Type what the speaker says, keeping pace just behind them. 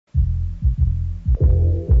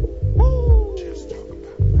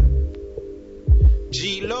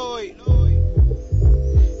Lloyd,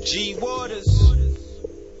 G Waters,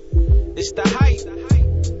 it's the hype,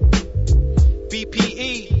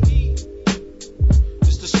 BPE,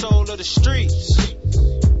 it's the soul of the streets.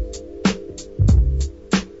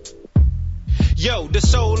 Yo, the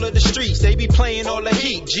soul of the streets, they be playing all the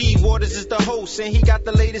heat. G Waters is the host and he got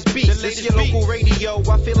the latest beats. This your local radio,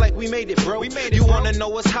 I feel like we made it, bro. You wanna know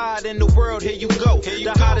what's hot in the world, here you go.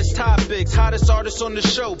 The hottest topics, hottest artists on the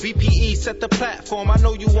show. BPE set the platform, I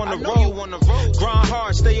know you wanna roll. Grind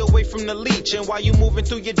hard, stay away from the leech. And while you moving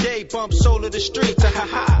through your day, bump soul of the streets.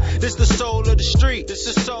 This the soul of the street.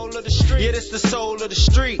 This the soul of the street. Yeah, this the soul of the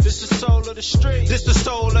street. This the soul of the street. This the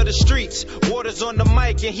soul of the streets. Waters on the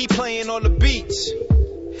mic and he playing all the beats.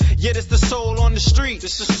 Yeah, this the soul on the street.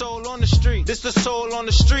 This the soul on the street. This the soul on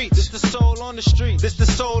the street. This the soul on the street. This the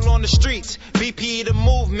soul on the streets. BPE the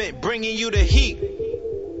movement, bringing you the heat.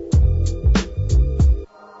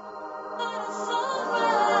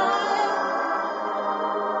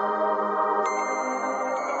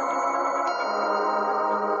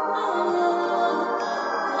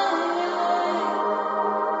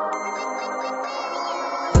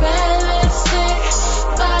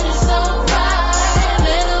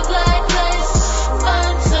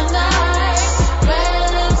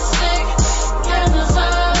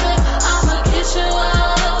 Get you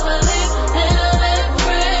all over this little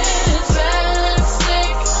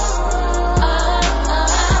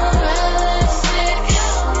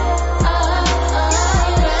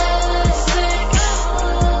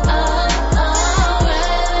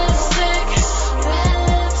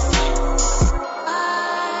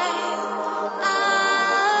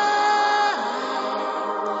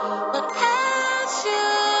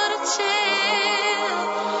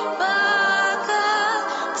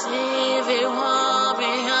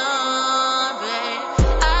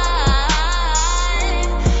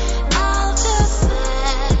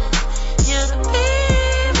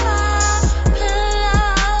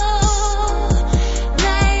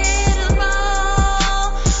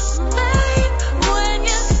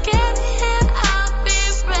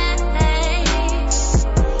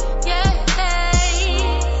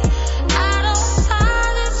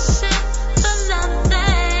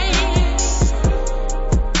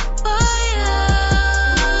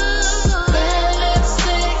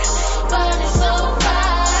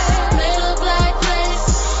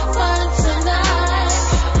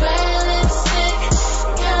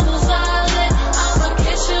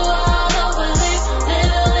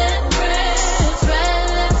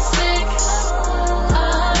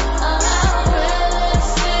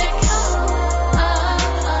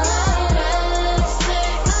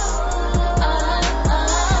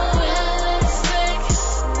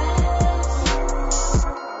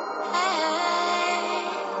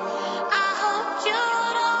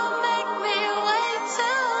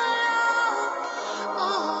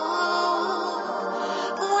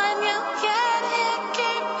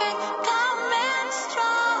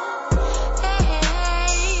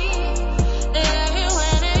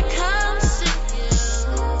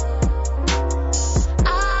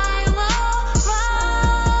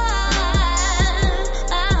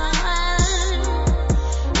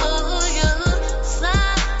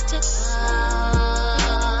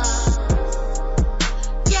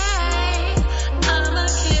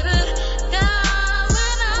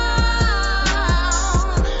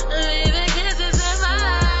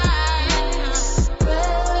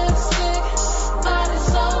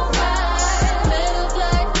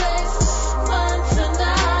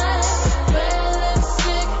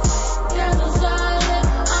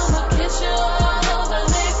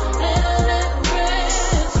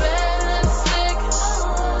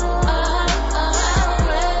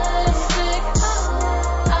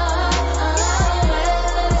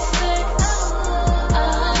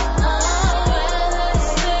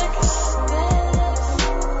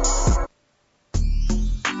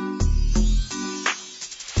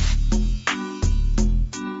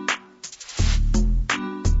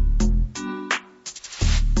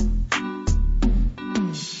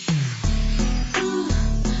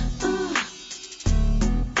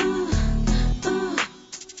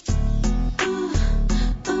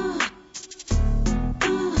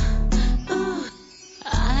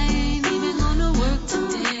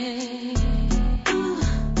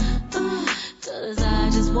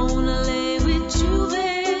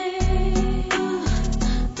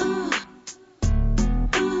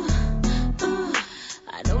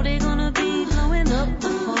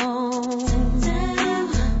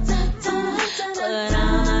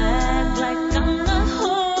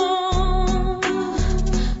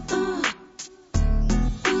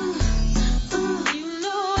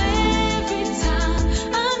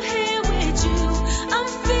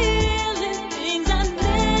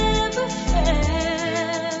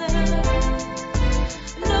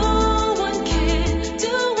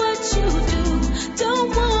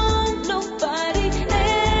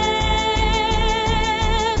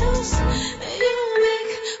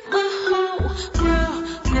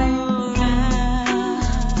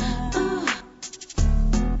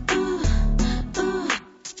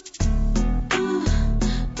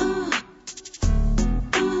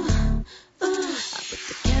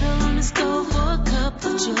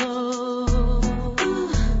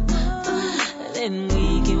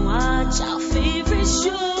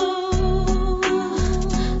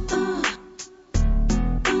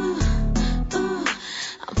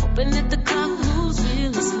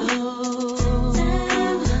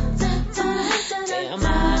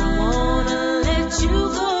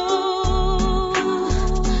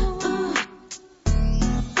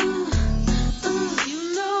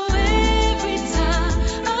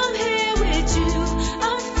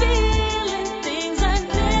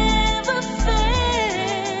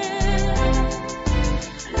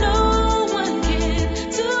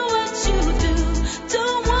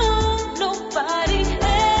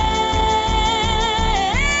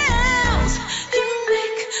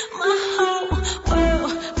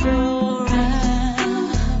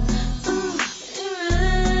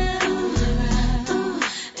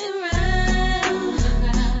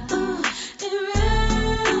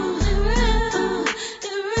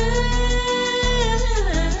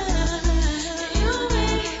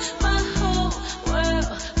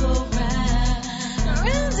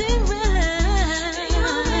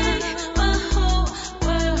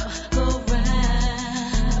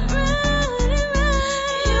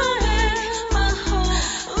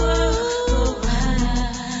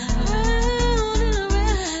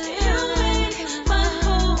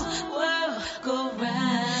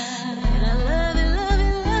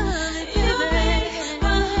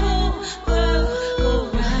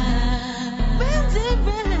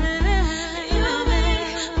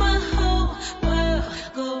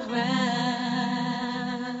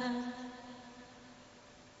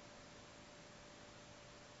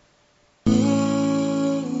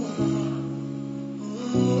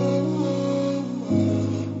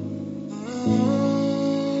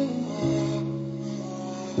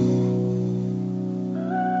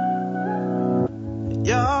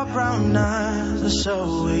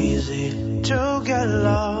get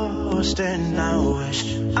lost and I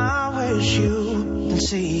wish you can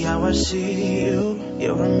see how I see you.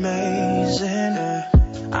 You're amazing.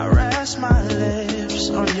 I rest my lips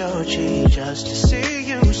on your cheek just to see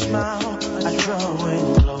you smile. I draw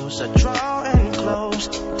in close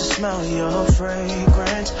to smell your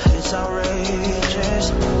fragrance. It's outrageous.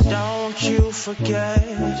 Don't you forget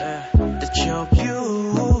that you're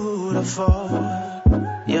beautiful.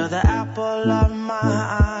 You're the apple of my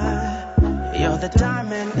eye. You're the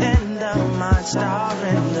diamond in the mine, star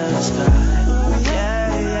in the sky.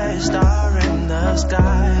 Yeah, yeah, star in the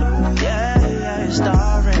sky. Yeah, yeah,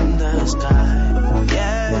 star in the sky.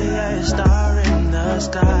 Yeah, yeah, star in the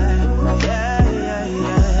sky. Yeah, yeah,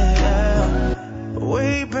 yeah.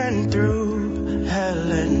 We've been through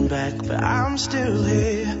hell and back, but I'm still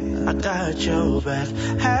here. I got your back.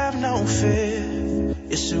 Have no fear.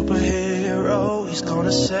 Your superhero, he's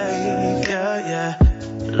gonna save ya, yeah.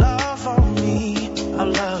 Love on me,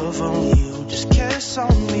 I'll love on you. Just kiss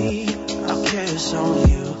on me, I'll kiss on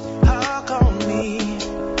you. Hug on me,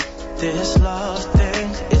 this love thing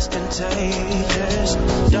is contagious.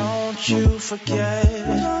 Don't you forget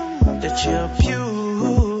that you're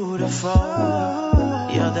beautiful.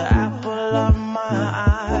 You're the apple of my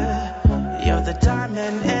eye. You're the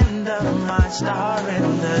diamond in the mine, star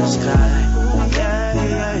in the sky. Yeah,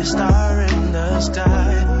 yeah, star in the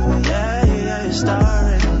sky. Yeah, yeah,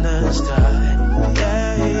 star in the sky.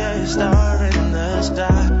 Yeah, yeah, star in the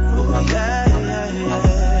sky. Ooh, yeah, yeah,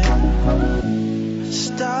 yeah.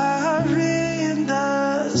 Starry in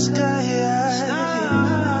the sky. Yeah, you are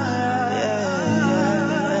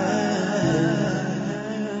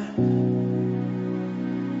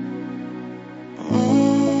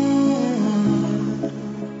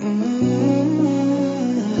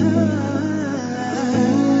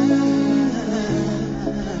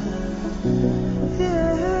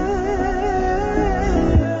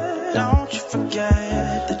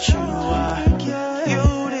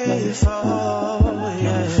beautiful,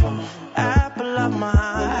 yeah. Apple of my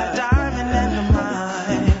eye, diamond in the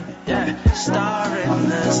mine, yeah. Star in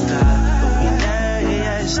the sky, yeah,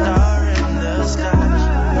 yeah. Star in the sky,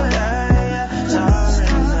 yeah, yeah. Star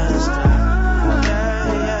in the sky, yeah,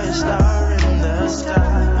 yeah. Star in the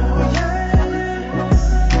sky,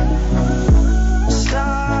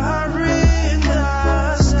 star in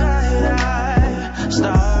the sky, star in the sky.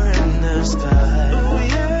 Star in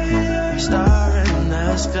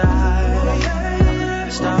the sky,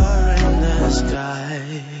 star in the sky.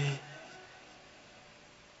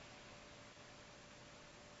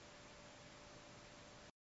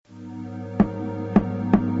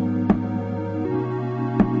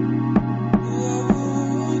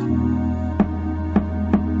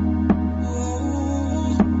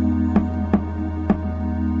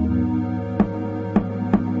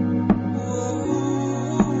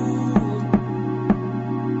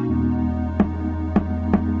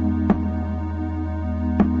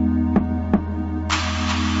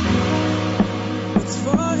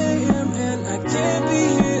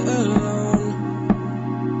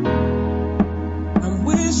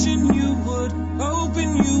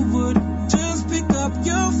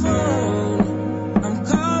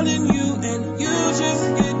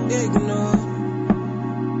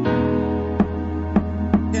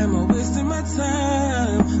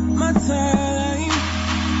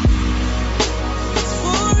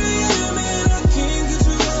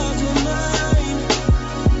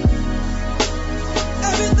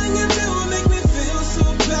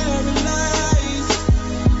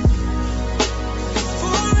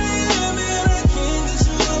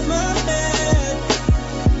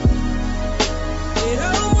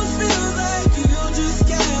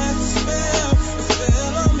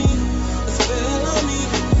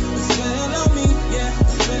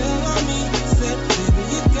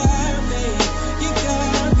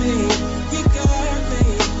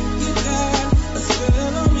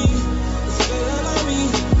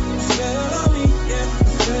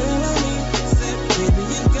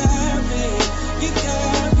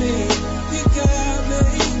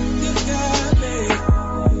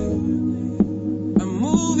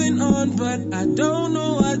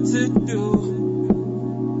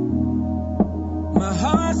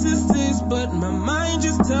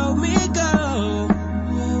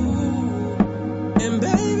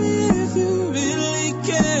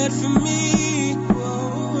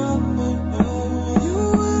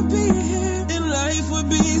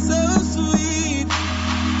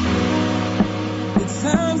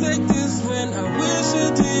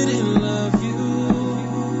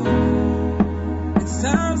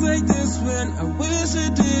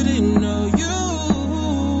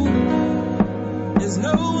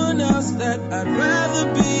 That I'd rather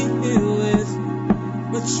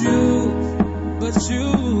but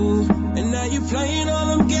you. And now you playing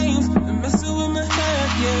all them games and messing with my head,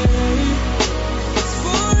 yeah. It's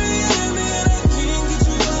 4 a.m. and I can't get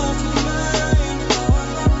you off my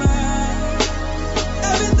mind.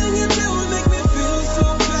 Everything you do make me feel so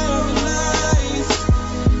paralyzed.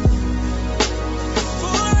 It's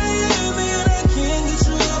 4 a.m. and I can't get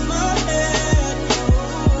you off my head.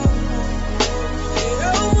 It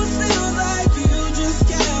almost feels like you just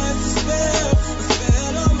cast a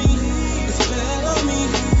spell on me, a spell on me,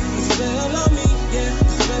 a spell on me, yeah,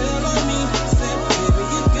 a spell on me. Say, baby,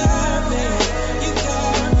 you got me, you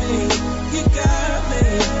got me, you got me,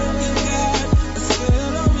 you got a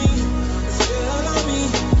spell on me, a spell on me,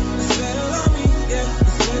 a spell on me, yeah,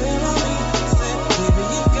 a spell on me. Say, baby,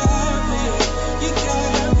 you got me, you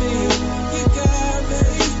got me, you got me,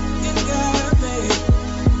 you got me.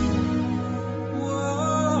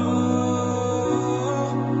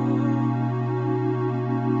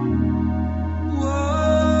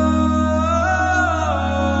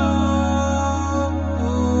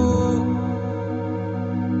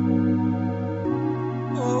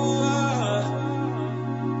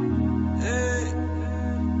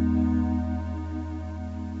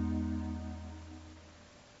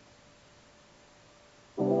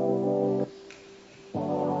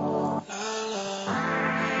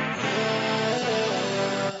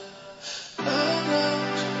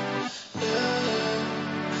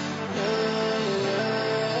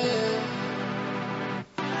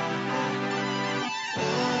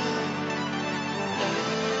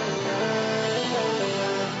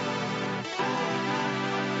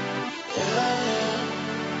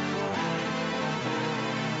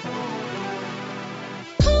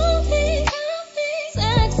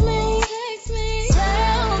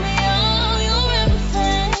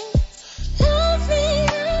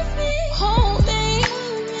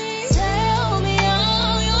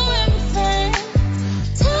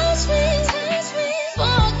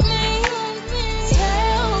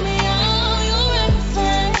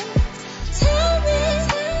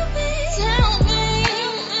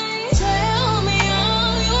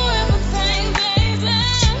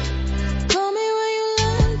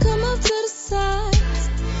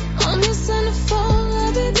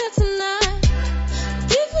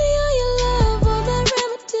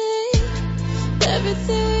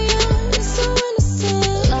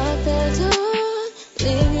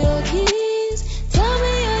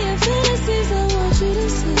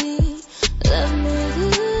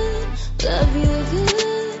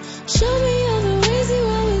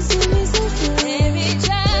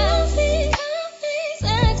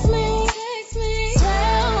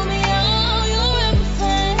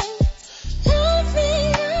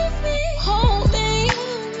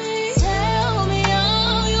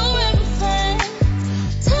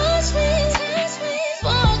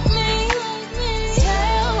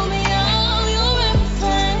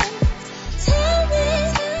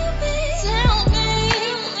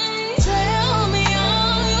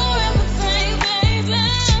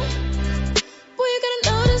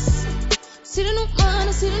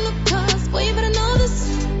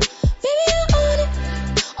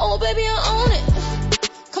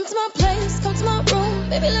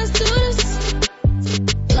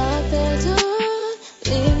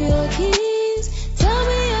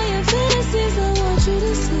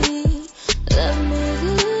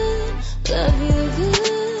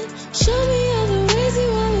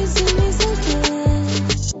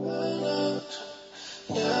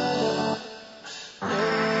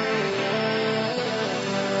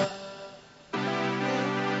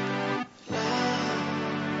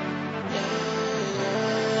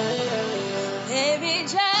 Baby,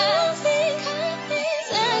 just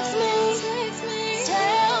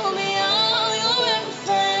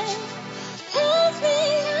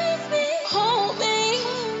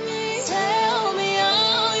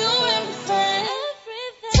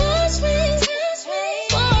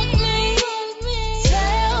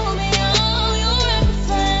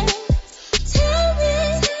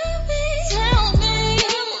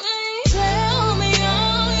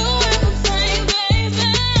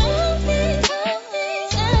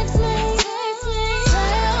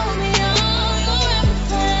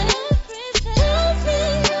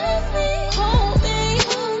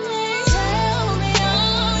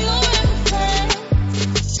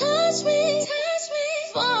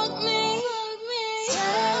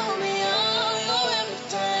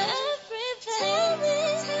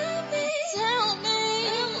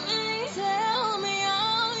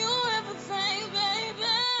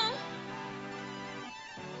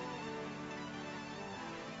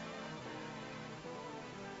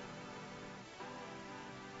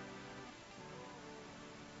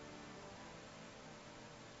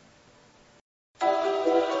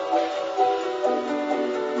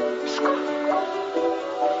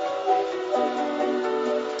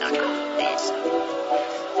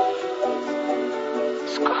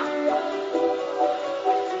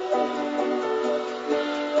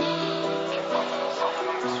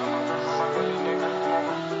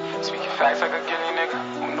facts like a Gilly nigga.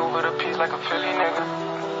 Maneuver the piece like a Philly nigga.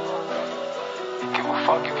 Give a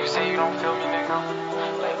fuck if you say you don't feel me, nigga.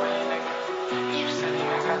 Like really, nigga. You silly,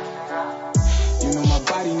 nigga. You know my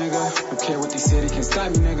body, nigga. Don't care what they say, they can't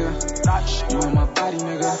stop me, nigga. You know my body,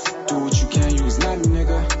 nigga. Do what you can, you is not me,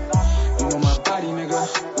 nigga. You know my body,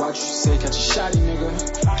 nigga. Watch you say, catch a shotty, nigga.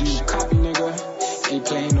 Do you copy, nigga? Ain't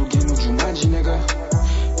playing no game, no Jumanji, nigga.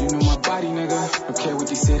 You know my body, nigga. Don't care what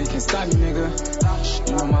they say, they can't stop me, nigga.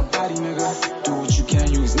 You know my body, nigga. Do what you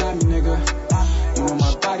can, you is not me, nigga. You know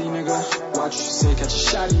my body, nigga. Watch you say, catch a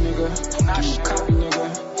shotty, nigga. Do you copy,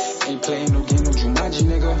 nigga? Ain't playing no game, no Jumanji,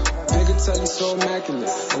 nigga. Nigga tell you so immaculate.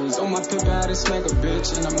 Always on my pimp, how to smack a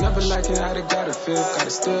bitch. And I'm never liking how they gotta feel. Gotta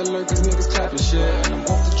stay alert cause niggas clapping shit. And I'm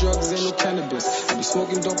off the drugs, ain't no cannabis. I be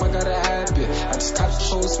smoking dope, I got a habit. I just cops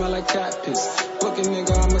the toes, smell like cat piss. Booking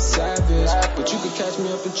nigga, I'm a savage. But you could catch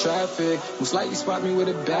me up in traffic. Most likely spot me with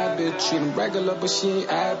a bad bitch. Treat him regular, but she ain't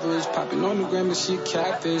average. Popping on the gram, but she a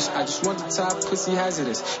catfish. I just want the top, pussy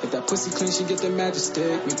hazardous. If that pussy clean, she get the magic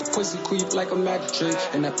stick. Make the pussy creep like a magic trick.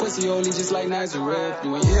 And that pussy holy just like Nazareth.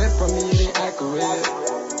 You ain't hear from me, it ain't accurate.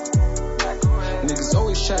 Niggas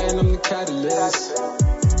always chatting, I'm the catalyst.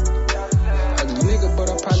 Ugly nigga, but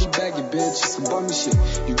I'll probably bag your bitch. It's some bummy shit.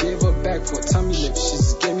 You gave her back for a tummy lip. She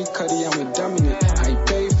just gave me cutty, I'm a dominant. I ain't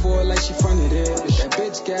paid for it like she fronted it. Make that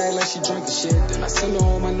bitch gag like she drunk the shit. Then I send her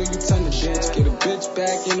home, I know you turn the bitch. Get a bitch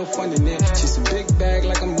back, ain't no fun in it. She's a big bag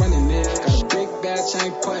like I'm running it. Got a big batch, I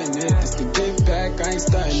ain't putting it. This the give back, I ain't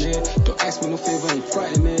starting it. Don't ask me no favor, I ain't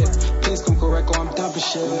fronting it. Please come correct or I'm dumping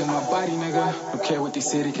shit. You know my body, nigga. Don't care what they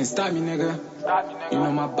say, they can't stop me, nigga. You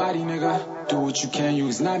know my body, nigga. Do what you can, you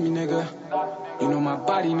is not me, nigga. You know my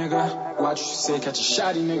body, nigga. Watch what you say, catch a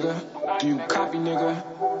shotty, nigga. Do you copy,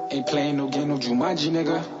 nigga? Ain't playing no game, no Jumanji,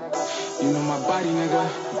 nigga. You know my body, nigga.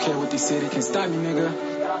 Don't care what they say, they can't stop me,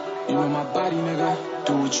 nigga. You know my body, nigga.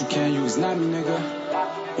 Do what you can, you is not me,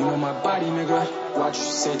 nigga. You know my body, nigga. Watch what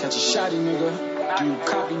you say, catch a shotty, nigga. Do you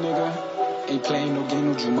copy, nigga? Ain't playing no game,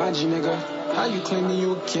 no Jumanji, nigga. How you claiming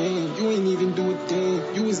you a king? You ain't even do a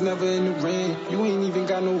thing. You was never in the ring. You ain't even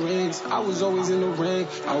got no rings. I was always in the ring.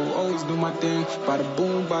 I will always do my thing. Bada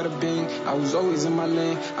boom, bada bing. I was always in my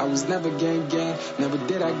lane. I was never gang gang. Never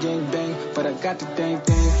did I gang bang. But I got the dang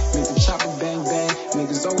thing. Make the chopper bang bang.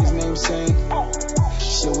 Niggas always name same.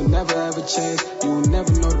 Shit will never ever change. You will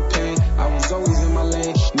never know the pain. I was always in my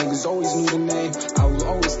lane. Niggas always knew the name. I will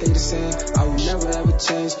always stay the same. I will never ever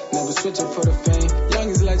change. Never switch up for the fame.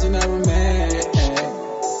 Youngest legend I remain.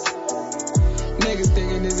 Niggas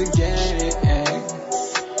thinking it's a game.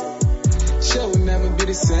 Shit will never be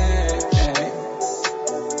the same.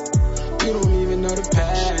 You don't even know the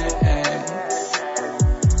pain.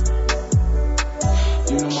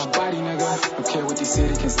 You know my body, nigga. Don't care what they say,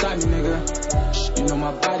 they can't stop me, nigga. You know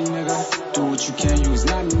my body, nigga. Do what you can, you is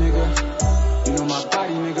not me, nigga. You know my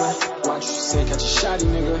body, nigga. Watch what you say, catch a shotty,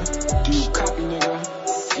 nigga. Do you copy, nigga?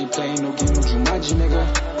 Ain't playing no game, no Jumanji, nigga.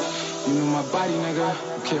 You know my body, nigga.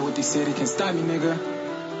 Don't care what they say, they can't stop me, nigga.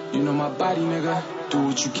 You know my body, nigga. Do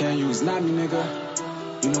what you can, you is not me,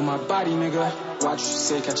 nigga. You know my body, nigga. Watch what you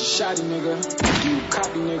say, catch a shotty, nigga. Do you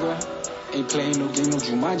copy, nigga? Ain't playing no game, no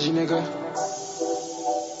Jumanji, nigga.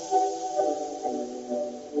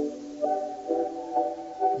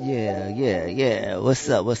 Yeah. What's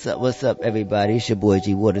up, everybody? It's your boy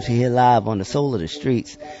G Waters here live on the Soul of the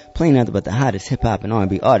Streets, playing nothing but the hottest hip hop and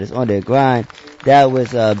R&B artists on their grind. That was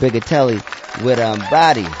Bigatelli with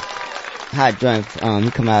Body, hot joint.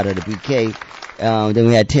 He come out of the BK. Then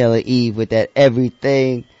we had Taylor Eve with that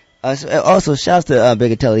Everything. Also, shouts to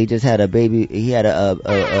Bigatelli. He just had a baby. He had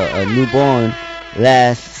a newborn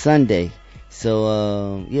last Sunday.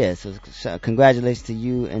 So so congratulations to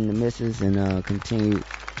you and the missus, and continue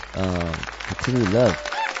love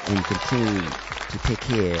and continue to take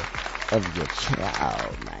care of your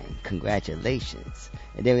child, man. Congratulations.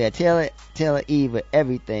 And then we had Taylor Eve with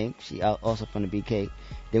Everything. She also from the BK.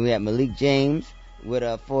 Then we had Malik James with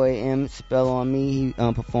 4 a.m. Spell on Me. He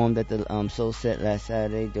performed at the Soul Set last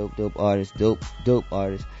Saturday. Dope artist.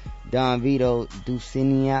 Don Vito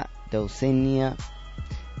Dulcinea.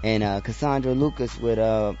 And Cassandra Lucas with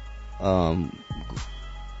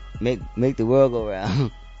Make the World Go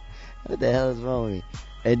Round. What the hell is wrong with me?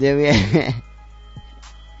 And then we had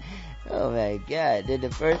oh my god. Then the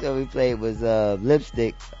first one we played was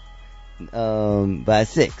Lipstick by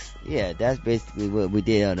 6. Yeah, that's basically what we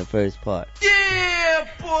did on the first part. Yeah,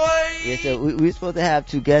 boy! Yeah, so we were supposed to have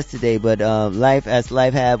 2 guests today, but life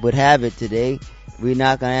would have it today. We're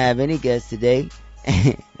not gonna have any guests today.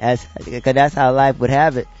 Cause that's how life would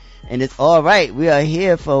have it. And it's alright. We are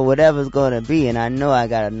here for whatever's gonna be. And I know I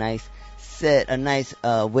got a nice set, a nice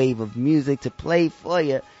wave of music to play for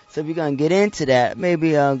you. So we're gonna get into that.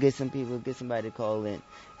 Maybe get somebody to call in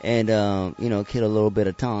and kill a little bit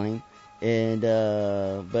of time. And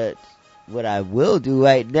but what I will do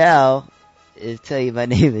right now is tell you my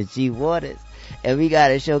name is G Waters, and we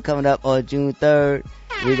got a show coming up on June 3rd.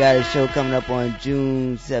 We got a show coming up on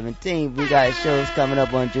June 17th. We got shows coming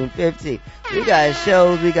up on June 15th. We got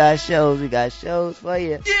shows for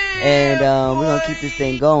you. And we're going to keep this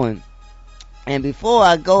thing going. And before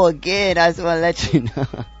I go again, I just want to let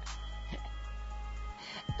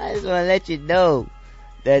you know.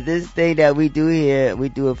 That this thing that we do here, we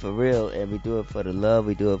do it for real, and we do it for the love,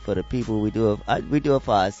 we do it for the people, we do it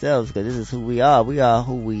for ourselves, because this is who we are. We are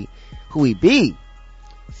who we be.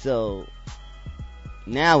 So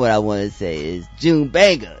now what I want to say is June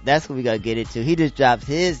Banger. That's what we gotta get into. He just dropped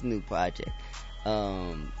his new project.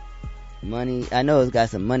 Money. I know it's got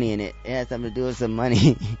some money in it. It has something to do with some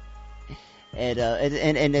money. And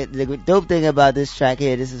the dope thing about this track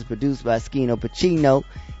here, this is produced by Skino Pacino.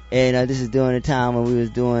 And this is during the time when we was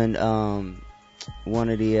doing one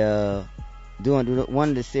of the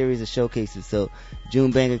series of showcases. So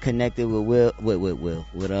June Banger connected with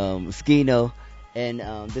Skino, and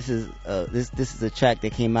this is a track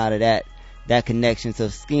that came out of that connection. So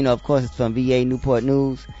Skino, of course, is from VA Newport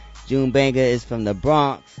News. June Banger is from the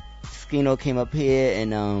Bronx. Skino came up here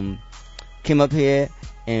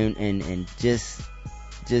and just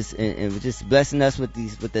blessing us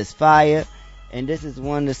with this fire. And this is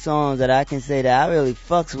one of the songs that I can say that I really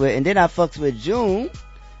fucks with. And then I fucks with June.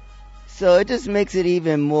 So it just makes it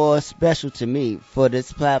even more special to me for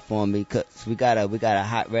this platform, because we got a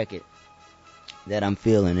hot record that I'm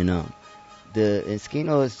feeling. And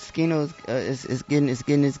Skino's is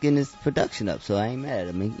getting his production up. So I ain't mad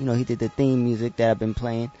at him. He did the theme music that I've been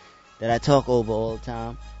playing, that I talk over all the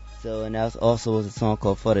time. So, and that was also a song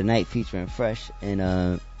called For the Night featuring Fresh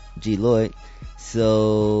and G Lloyd.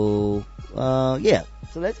 So yeah.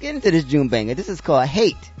 So let's get into this June Banger. This is called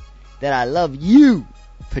Hate That I Love You,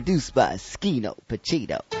 produced by Skino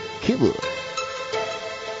Pacino. Cool.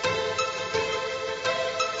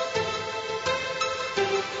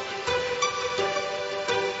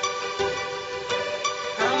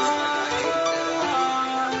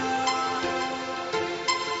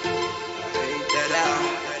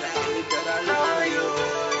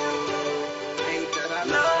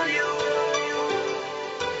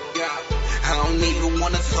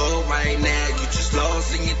 Right now, you just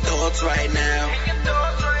lost in your thoughts right now.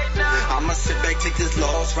 I'ma sit back, take this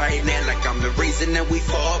loss right now, like I'm the reason that we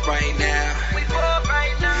fought right now.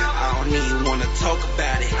 I don't even wanna talk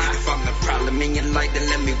about it. If I'm the problem in your life, then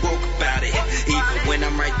let me walk about it. Even when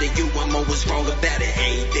I'm right there, I'm always wrong about it.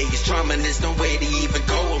 8 days trauma, and there's no way to even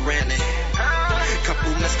go around it.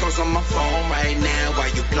 Couple missed calls on my phone right now. Why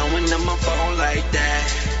you blowing up my phone like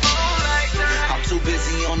that? I'm too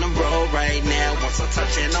busy on the road right now. Once I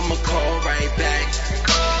touch it, I'ma call right back.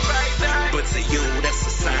 But to you, that's a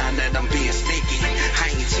sign that I'm being sneaky. I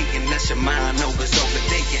ain't cheating, that's your mind, no, it's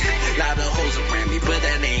overthinking. Lot of hoes around me, but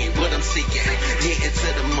that ain't what I'm seeking. Getting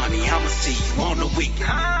to the money, I'ma see you on the weekend.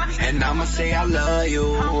 And I'ma say I love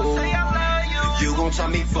you. You gon' tell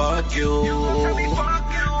me fuck you.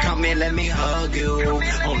 Come here, let me hug you.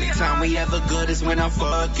 Only time we ever good is when I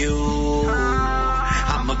fuck you.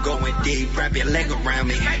 I'ma go in deep, wrap your leg around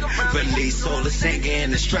me. Release all the anger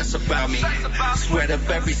and the stress about me. Sweat up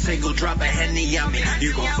every single drop of Henny on me.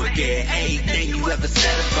 You gon' forget anything you ever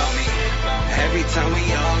said about me. Every time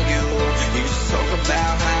we argue, you just talk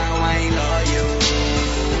about how I ain't love you.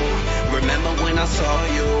 Remember when I saw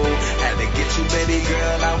you? Had to get you, baby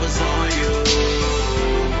girl, I was on you.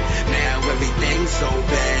 Now everything's so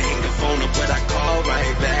bad. Hang the phone up, but I call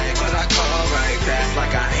right back. It's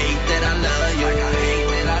like I hate that I love you.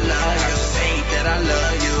 I just hate that I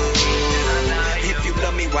love you. If you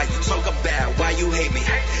love me, why you talk about? Why you hate me?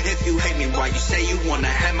 If you hate me, why you say you wanna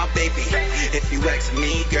have my baby? If you ask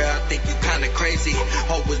me, girl, I think you kinda crazy.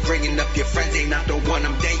 Always bringing up your friends, ain't not the one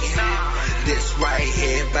I'm dating. This right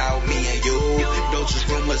here about me and you. Don't just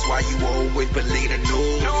rumors, why you always believe the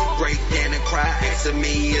news. Break down and cry, asking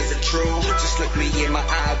me, is it true? Just look me in my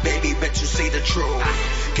eye, baby, bet you see the truth.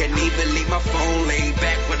 Can't even leave my phone laid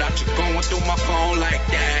back without you going through my phone like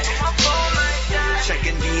that.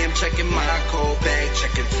 Checking DM, checking my call back,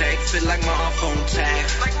 checking text, feel like my phone tag.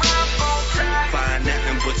 Find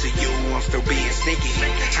nothing but to you, I'm still being sneaky.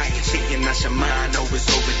 I ain't cheating, that's your mind, always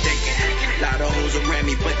overthinking. Lot of hoes around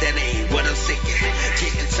me, but that ain't what I'm seeking.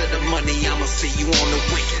 Getting to the money, I'ma see you on the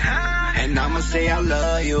weekend. And I'ma say I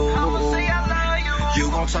love you. You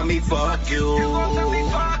gon' tell me fuck you.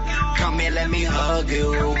 Come here, let me hug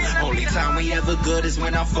you. Only time we ever good is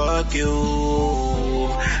when I fuck you.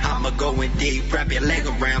 I'ma go in deep, wrap your leg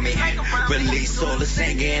around me. Release all the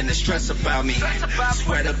anger and the stress about me.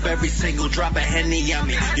 Sweat up every single drop of Henny on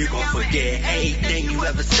me. You gon' forget anything you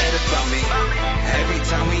ever said about me. Every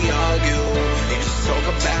time we argue, you just talk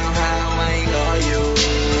about how I ain't loyal.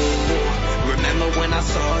 Remember when I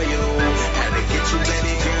saw you? Had to get you,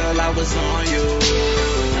 baby girl, I was on you.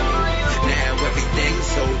 Now everything's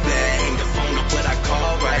so bad. Hang the phone up, but I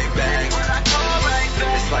call right back.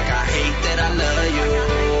 It's like I hate that I love you.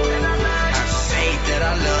 I just hate that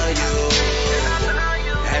I love you.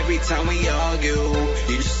 Every time we argue,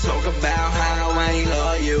 you just talk about how I ain't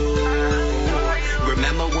loyal.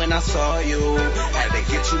 Remember when I saw you? Had to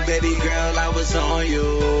get you, baby girl, I was on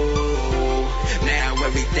you. Now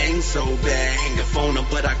everything's so bad. Hang the phone up,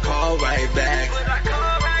 but I call right back.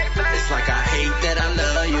 It's like I hate that I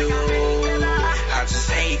love you. I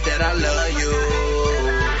just hate that I love you.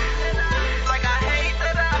 Like I hate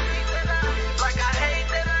that I love you. Like I hate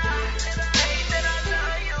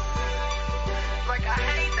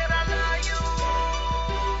that I love you.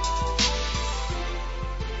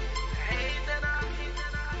 Hate that I,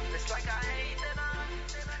 it's like I hate that I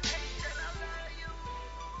love you.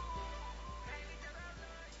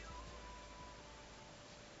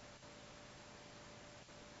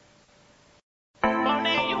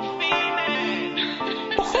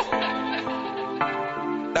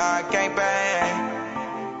 Nah, I can't bang.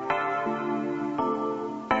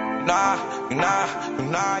 Nah,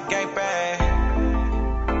 I can't bang.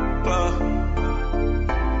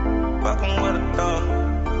 Fucking with a thug.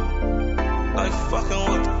 Like fucking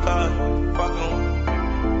with the thug. Fucking with.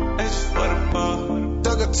 It's for the bug.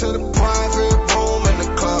 Took her to the private room in the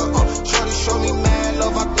club. Shorty show me mad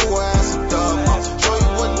love, I threw her ass a dub. Show you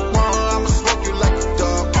what you want, I'ma smoke you like a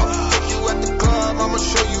dub. Take you at the club, I'ma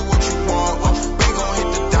show you what you want. We gon' hit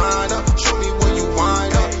the diner, show me where you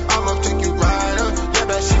wind up. I'ma take you rider, yeah,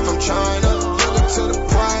 that she from China. Took her to the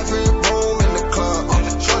private room in the club.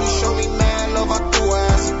 Shorty show me mad love, I threw her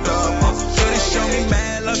ass a dub. Shorty show me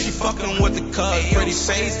mad love, she fucking with the cuz. Pretty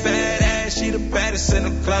face, bad ass, she the baddest in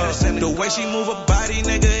the club. The way she move her body,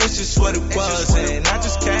 nigga, it's just what it was. And I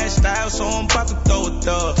just cashed out, so I'm about to throw it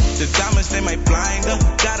up. The diamonds, they might blind her,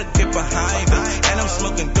 gotta get behind her. And I'm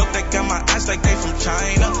smoking dope, that got my eyes like they from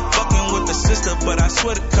China. Fucking with the sister, but I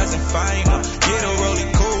swear the cousin finer. Yeah, the rollie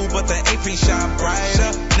cool, but the AP shine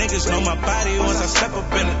brighter. Niggas know my body once I step up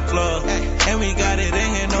in the club. And we got it in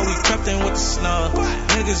here, know we crept in with the snub.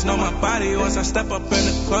 Niggas know my body once I step up in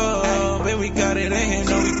the club. And we got it in here,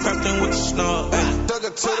 know we crept in with the snub. Dug her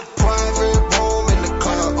to the private room in the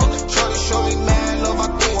club. Shorty show me mad love, I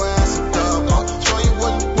threw her ass a dub. Show you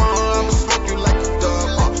what you want, I'ma smoke you like a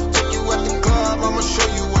dub. Take you at the club, I'ma show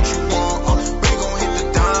you what you want. We gon' hit the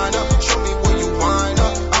diner, show me where you wind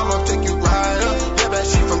up. I'ma take you rider, yeah, that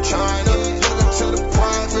she from China. Dug her to the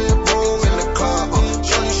private room in the club.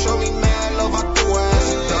 Shorty show me mad love, I threw her ass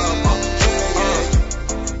a dub.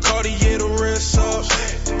 Cartier the wrist up,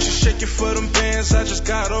 she shake it for them bands. I just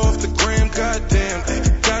got off the gram, goddamn.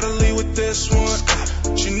 Gotta leave with this one.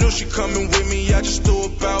 She knew she coming with me, I just threw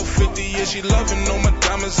about 50. Yeah, she loving all my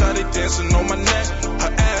diamonds, how they dancing on my neck.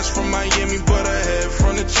 Her ass from Miami, but her head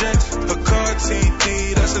from the jet. Her car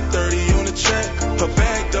TD, that's a 30 on the check. Her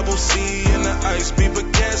bag double C and the ice be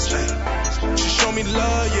baguettes. She show me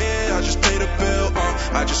love, yeah, I just paid the bill.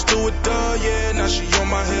 I just threw it duh, yeah, now she on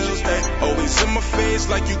my heels. Ay, always in my face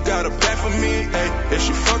like you got a back for me. Ay, if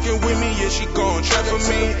she fucking with me, yeah, she gon' trap for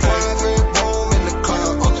me. Private room in the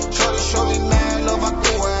club. Shorty show me mad love, I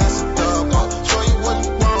threw her ass a dub. Show you what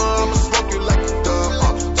you want, I'ma smoke you like a dub.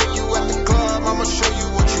 Take you at the club, I'ma show you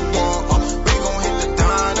what you want. We gon' hit the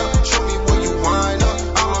diner, show me where you wind up.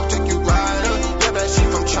 I'ma take you rider, yeah, that she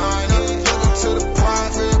from China. Took her to the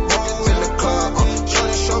private room in the club.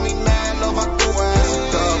 Shorty show me mad love, I threw her ass a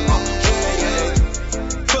dub.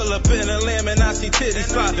 Pull up in a lamb and I see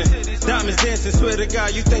titties popping. Diamonds dancing, swear to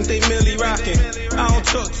God, you think they Millie rocking. I don't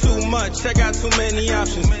talk too much, I got too many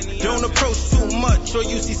options. Don't approach too much, or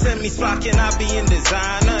you see semis flocking. I be in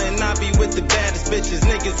designer, and I be with the baddest bitches.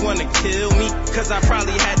 Niggas wanna kill me, cause I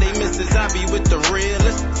probably had they misses. I be with the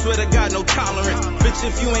realest, swear to God, no tolerance. Bitch,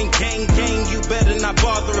 if you ain't gang, you better not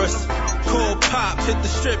bother us. Call pop, hit the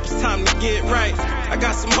strip, it's time to get right. I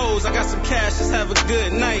got some hoes, I got some cash, just have a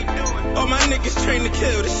good night. All my niggas trained to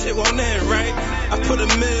kill, this shit won't end, right? I put a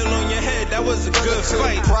mill on your head, that was a good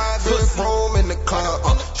fight. Private room in the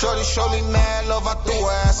club. Shorty show me mad love, I threw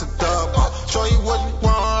her ass a dub. Show you what you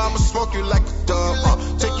want, I'ma smoke you like a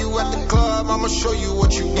dub. Take you at the club, I'ma show you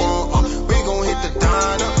what you want. We gon' hit the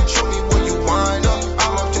diner, show me where you wind up.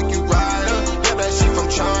 I'ma take you rider, yeah, that she from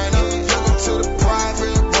China.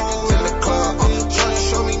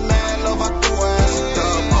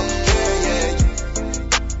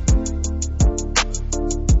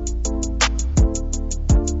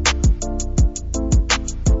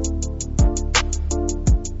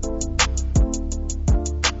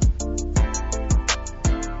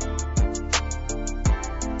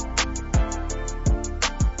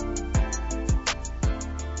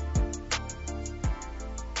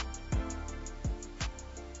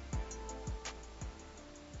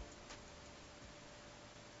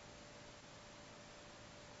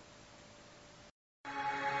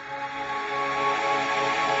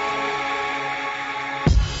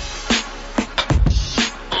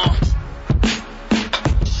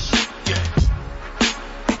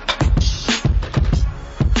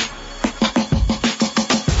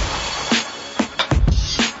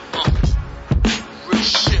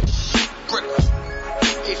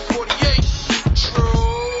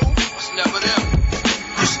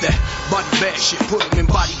 Body bag shit, put them in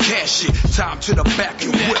body cash shit. Time to the back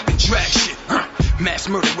and whip and drag shit. Mass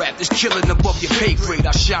murder rap, this killing above your pay grade.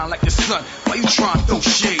 I shine like the sun, why you trying to throw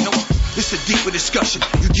shade? No, it's a deeper discussion.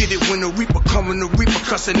 You get it when the reaper coming, the reaper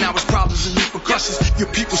cussing. Now it's problems and repercussions.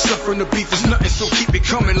 Your people suffering, the beef is nothing, so keep it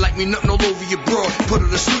coming like me nothing all over your broad. Put her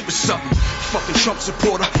to sleep or something. Fucking Trump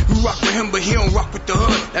supporter, you rock with him but he don't rock with the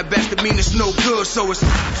hood. That bastard mean it's no good, so it's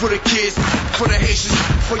for the kids, for the Haitians,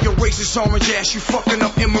 for your racist orange ass, you fucking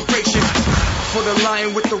up immigration. For the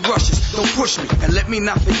lion with the rushes, don't push me and let me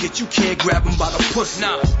not forget you can't grab him by the pussy.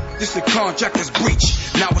 Nah, this a contract that's breach.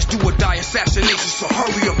 Now it's do or die assassination, so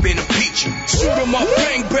hurry up and impeach him. Shoot him up,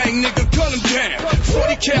 bang bang, nigga, gun him down.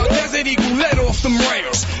 40 cal Desert Eagle, let off them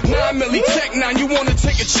rounds. 9 milli Tech 9, you wanna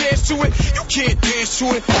take a chance to it? You can't dance to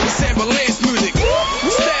it. It's ambulance music.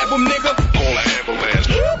 Stab him, nigga. Call an ambulance.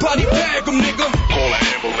 Body bag him, nigga. Call an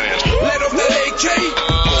ambulance. Let off that AK.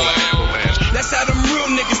 Call an ambulance. That's how them real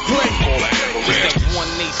niggas play. Call an ambulance.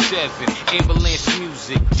 187, ambulance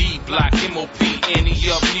music, D Block, MOP, Annie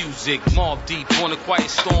Up music, Mob Deep on a quiet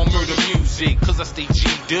storm, murder music, cause I stay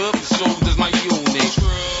G-dub, and so does my unit.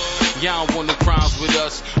 Y'all don't want no crimes with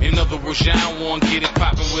us. In other words, y'all don't want to get it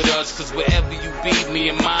poppin' with us. Cause wherever you be, me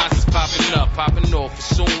and mine is poppin' up, poppin' off.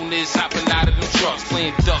 As soon as hoppin' out of them trucks,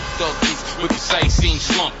 playing duck, with precise aim,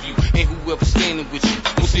 slump you. And whoever standing with you,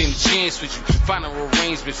 won't stand a chance with you. Final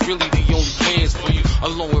arrangements, really the only plans for you.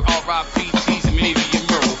 Along with RIPTs and maybe a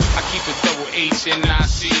murder. I keep it double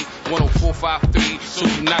HNIC 10453. So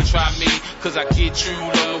do not try me, cause I get true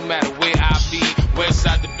no matter where I be. West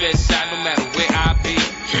side, the best side, no matter where I be.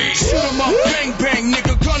 Shoot him up, bang bang,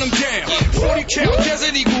 nigga, gun him down. 40 cal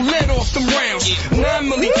Desert Eagle, let off them rounds. 9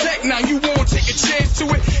 milli Tech 9, you won't take a chance to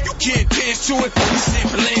it. You can't dance to it. It's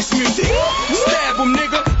ambulance music. Stab him,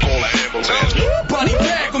 nigga. Call an ambulance. Body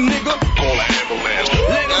bag him, nigga. Call an ambulance.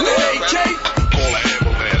 Let him hit AK. Call an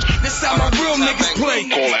ambulance. This how my real niggas play.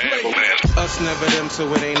 Call an ambulance. Us never them, so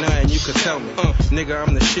it ain't nothing you could tell me. Nigga,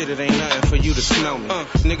 I'm the shit, it ain't nothing for you to smell me.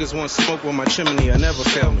 Niggas want smoke with my chimney, I never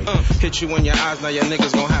fail me. Hit you in your eyes, now your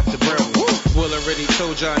niggas gon' have to braille me. Will already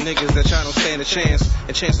told y'all niggas that y'all don't stand a chance.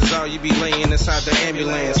 And chances are you be laying inside the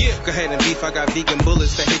ambulance. Go ahead and beef, I got vegan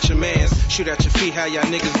bullets that hit your mans. Shoot at your feet, how y'all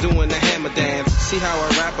niggas doing the hammer dance. See how a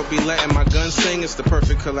rapper be letting my gun sing? It's the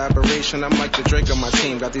perfect collaboration, I'm like the Drake on my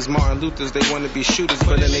team. Got these Martin Luthers, they wanna be shooters,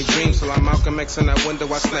 but in they dreams. So I'm Malcolm X in that window,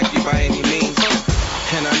 I smack you by any means.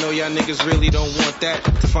 And I know y'all niggas really don't want that.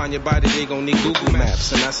 To find your body, they gon' need Google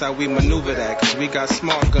Maps. And that's how we maneuver that, cause we got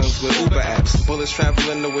smart guns with Uber apps. Bullets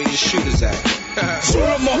traveling the way your shooters at. Shoot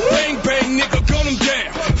him up, bang bang, nigga, gun him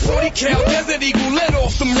down. 40 cal Desert Eagle, let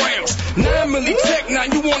off them rounds. 9 milli Tech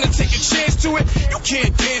 9, you wanna take a chance to it? You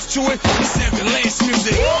can't dance to it. It's ambulance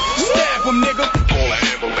music. Stab him, nigga. Call an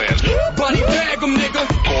ambulance. Body bag him, nigga.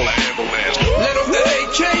 Call an ambulance. Let off that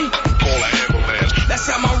AK. Call an ambulance. That's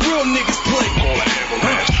how my real niggas play. Call an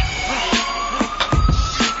ambulance.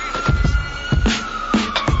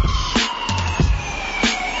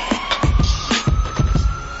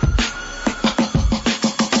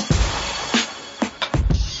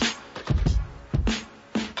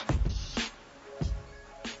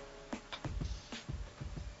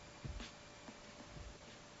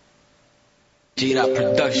 G-Dot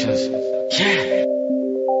Productions. Yeah.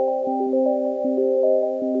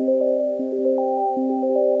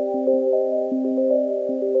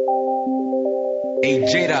 Hey,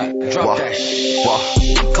 J-Dot, drop that shit.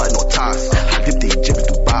 I'm cutting no ties. I dip the Egypt in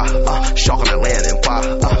Dubai. Shark on that land and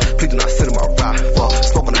fire. Please do not sit in my ride.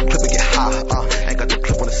 Smoke on the clip and get high. Ain't got the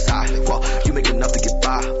clip on the side. You make enough to get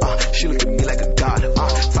by. She look at me like a god.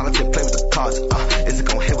 Silent and play with the cards. Is it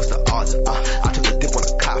gon' hit? What's the odds? I took a dip on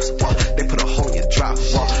the cops. They put a hole in your drop.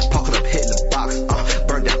 Parking up, hitting the box.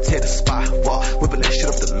 Burn down, tear the spot. Whipping that shit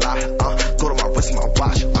up the lot. Go to my wrist, my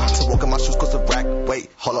watch. So walking my shoes, cause the rack. Wait,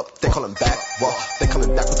 hold up, they calling back. They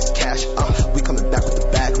coming back with the cash. We coming back with the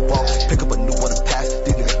bag. Pick up a new one to pass.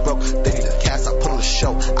 These niggas broke, they need a cast. I put on the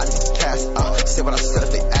show, I need the cast. Say what I said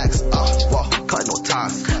if they ask. Cutting no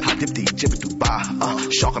ties. I dip the Egypt in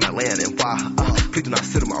Dubai. Shark on that land and fire. Please do not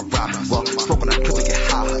sit in my ride. Smoke on that clip and get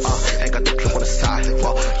high. Ain't got the clip on the side.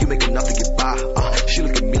 You make enough to get by. She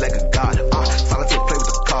look at me like a god. Silent and play with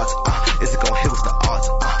the cards. Is it gon' hit? What's the odds?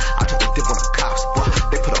 I took a dip on the cops.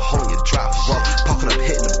 They put a hole in your drop. Parking up,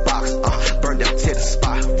 hitting the box. Burn down, tear the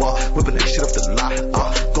spot. Whipping that shit up the lot.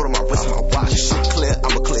 Go to my wrist, my watch. Shit clear,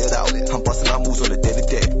 I'ma clear it out. I'm busting my moves on the day to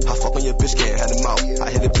day. I fuck on your bitch, can't hand him out. I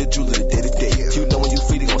hit up the jeweler the day to day. You know when you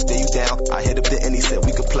free, they gon' stay you down. I hit up the end, he said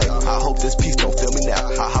we could play. I hope this piece don't feel me now.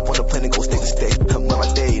 I hop on the plane and go state to state. I'm on my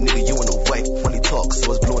day, nigga, you in the way. Funny talk,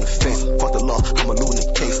 so it's blue in the face. Fuck the law, I'm a loon in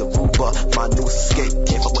the case. Aruba, my new escape.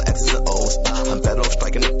 Can't fuck with X's and O's. I'm better off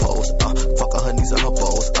striking the pose. G's and her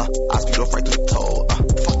bows. I speed off right through the toll.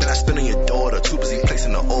 Fuck that I spend on your daughter. Too busy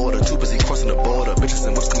placing the order. Too busy crossing the border. Bitches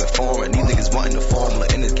and whips coming foreign. These niggas wanting the formula.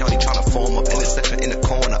 In this county trying to form up. In this section in the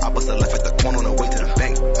corner. I bust a left at the corner on the way to the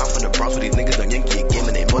bank. I'm from the Bronx with these niggas on Yankee again.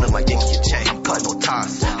 And they more than my Yankee chain. I'm cutting no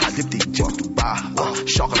ties. I dip these gems to buy.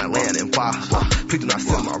 Shark on that land and why. Please do not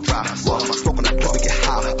sell my ride. Smoke on that clip and get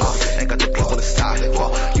high. Ain't got the clip on the side.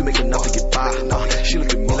 You make enough to get by. She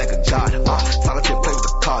look at me like a god. Solitaire play with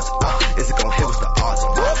the cards. Is it gon' hit with the odds?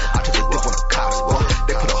 I took a dip on the cops.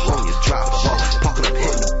 They put a hole in your drive. Parking up,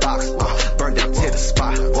 hitting the box. Burn down, tear the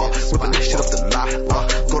spot. Whipping that shit up the lot.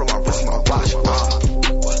 Go to my wrist, my watch.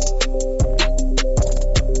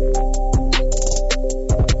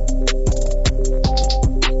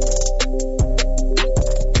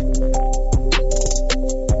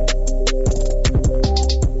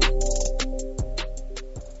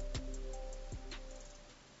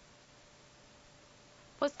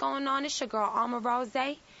 What's going on? It's your girl Alma Rose,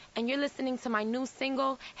 and you're listening to my new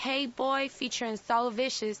single, Hey Boy, featuring Soul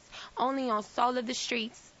Vicious, only on Soul of the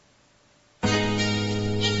Streets.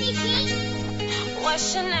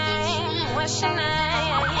 What's your name? What's your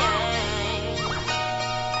name?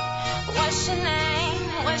 What's your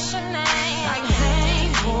name? What's your name? Like, hey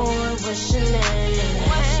boy, what's your name?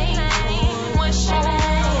 What's your name? What's your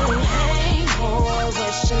name? Hey boy,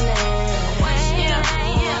 what's your name? What's your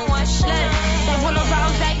name? What's your name? They want a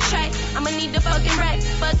rose track. I'ma need the fucking rack.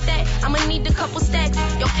 Fuck that. I'ma need a couple stacks.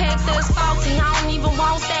 Your character is faulty. I don't even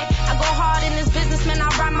want that. I go hard in this business, man. I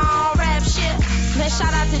write my own rap shit. Man,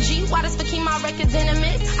 shout out to G. Waters for keep my records in the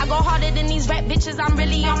mix. I go harder than these rap bitches. I'm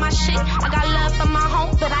really on my shit. I got love for my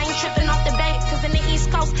home, but I ain't tripping off the bait. Cause in the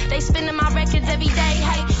East Coast, they spinning my records every day.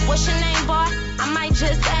 Hey, what's your name, boy? I might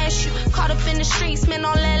just ask you. Caught up in the streets, man,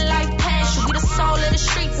 don't let life pass you. We the soul of the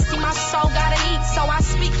streets. And see, my soul gotta eat. So I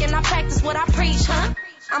speak and I practice what I preach, huh?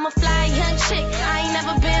 I'm a fly young chick, I ain't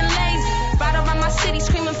never been lazy. Ride around my city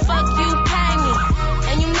screaming, fuck you, pay me.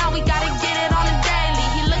 And you know we gotta get it on the daily.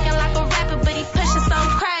 He looking like a rapper, but he pushing so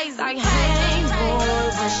crazy. Like, hey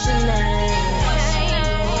boy, what's your name?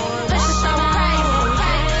 Pushing so crazy.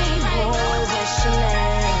 Hey boy, what's your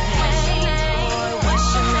name? What's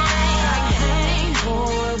your name? Like, hey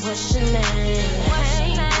boy, what's your name? What's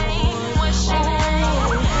your name? What's your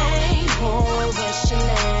name? Hey boy, what's your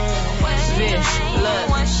name?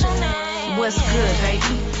 What's good,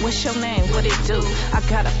 baby? What's your name? What it do? I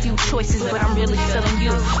got a few choices, but I'm really feeling you.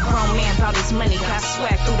 Grown man about his money, got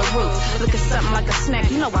swag through the roof. Look at something like a snack,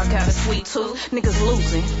 you know I got a sweet tooth. Niggas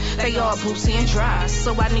losing, they all boozy and dry.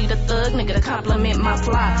 So I need a thug nigga to compliment my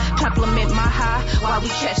fly, compliment my high. While we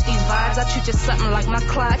catch these vibes, I treat you something like my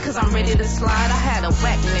Clyde, cause I'm ready to slide. I had a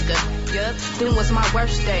whack nigga, yeah, then was my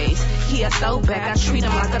worst days. He a throwback, I treat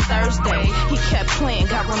him like a Thursday. He kept playing,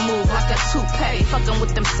 got removed like a toupee. Fucking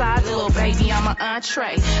with them sides, little baby, I'm an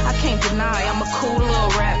entree. I can't deny, I'm a cool little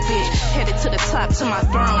rap bitch. Headed to the top, to my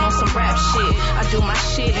throne on some rap shit. I do my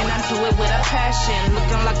shit and I do it with a passion.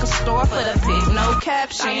 Looking like a store for the pig, no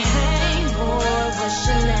caption. Like, hey boy, what's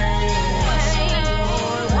your name? Hey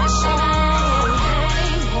boy, what's your name?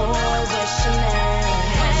 Hey boy, what's your name?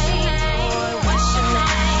 Hey boy, what's your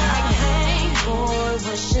name? Like, hey boy,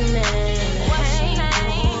 what's your name? What's your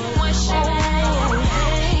name? What's your name?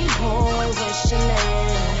 Hey boy, what's your name?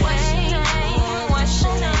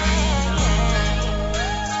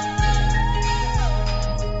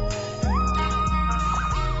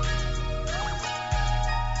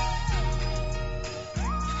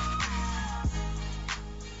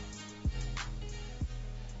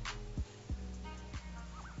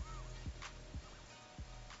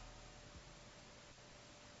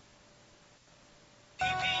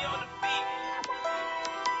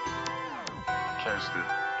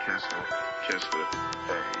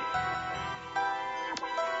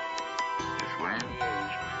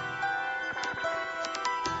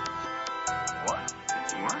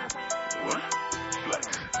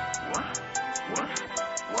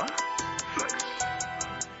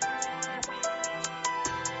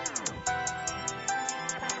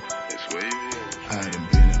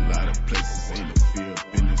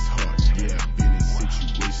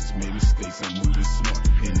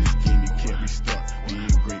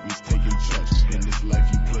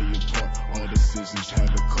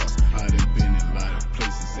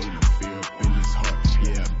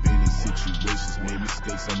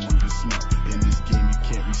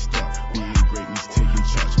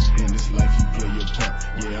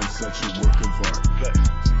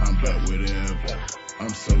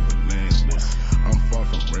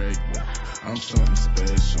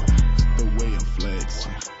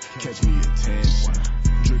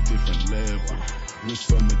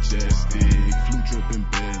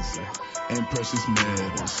 and precious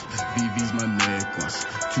metals. VV's my necklace,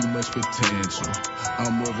 too much potential.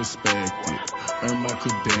 I'm well respected, earn my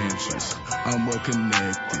credentials. I'm well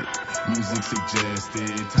connected, music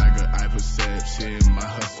suggested. Tiger eye perception, my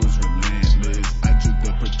hustle's relentless. I took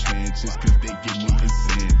the pretentious cause they give me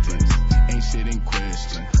incentives. Ain't shit in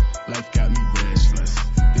question, life got me restless.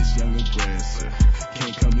 This young aggressor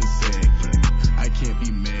can't come in second. I can't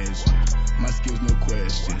be measured, my skills no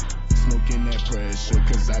question. Smoking that pressure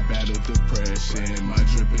cause I battled depression. My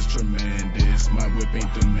drip is tremendous, my whip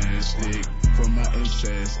ain't domestic. From my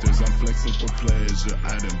ancestors, I'm flexing for pleasure.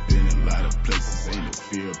 I done been in a lot of places, ain't no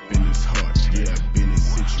fear up in this heart. Yeah, I've been in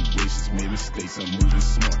situations, made mistakes, I'm moving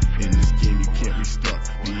smart. In this game you can't restart,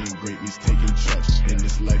 being great means taking charge. In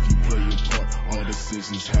this life you play your part, all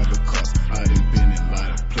decisions have a cost. I done been in a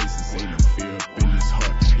lot of places, ain't no fear up in this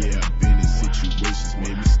heart. Yeah, I've been in situations,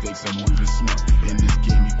 made mistakes, I'm moving smart. In this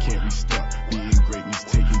game you can't restart, being great means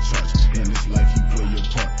taking charge. In this life you play your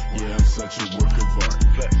part, yeah, I'm such a work of art.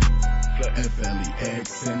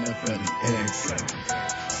 FLEX and FLEX.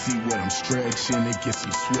 See what I'm stretching, it gets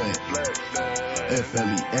some sweat.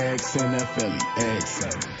 FLEX and FLEX.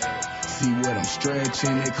 See what I'm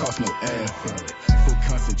stretching, it costs no effort. Full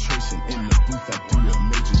concentration in the booth, I do a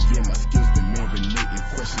major. Yeah, my skills been marinating,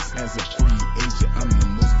 freshest as a free agent. I'm the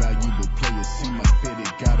most valuable player. See my fit,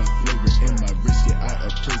 it got a flavor in my wrist. Yeah, I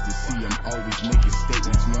appraise to see I'm always making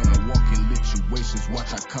statements when I walk in situations.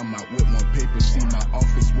 Watch I come out with more paper. See my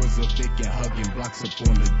office was a vacant, hugging blocks up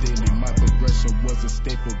on the daily. My progression was a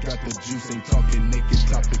staple, got the juice, ain't talking naked.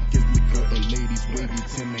 Topic is liquor or ladies. Wavy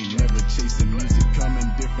Tim ain't never chasing music. Coming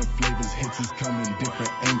different flavors, hits is coming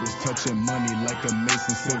different angles. Touching money like a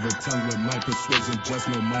mason, silver tongue with my persuasion. Just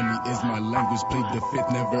no money is my language. Plead the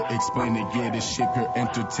fifth, never explain it. Yeah, this shit pure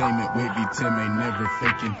entertainment. Wavy Tim ain't never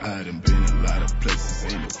faking. I done been in a lot of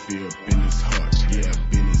places, ain't no fear up in this heart. Yeah,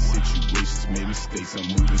 I've been in situations, made mistakes, I'm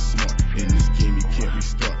moving smart. In this game you can't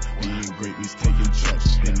restart, being great means taking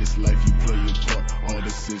charge. In this life you play your part, all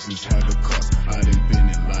decisions have a cost. I done been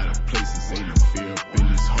in a lot of places, ain't no fear up in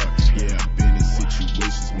this heart. Yeah, I've been in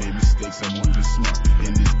situations, made mistakes, I'm moving smart.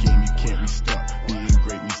 In this game you can't restart, being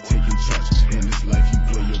great means taking charge. In this life you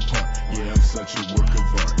play your part, yeah, I'm such a work of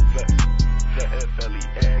art. The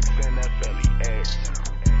FLEX and FLEX.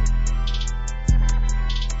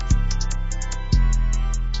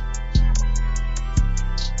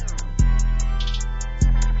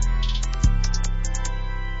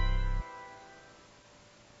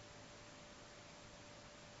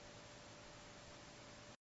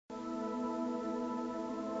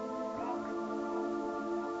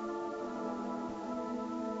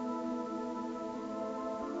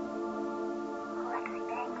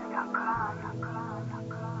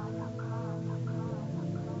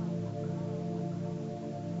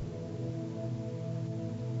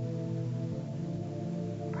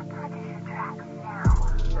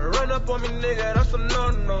 Run up on me, nigga, that's a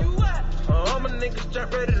no-no. All my niggas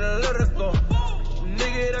strapped ready to let her go.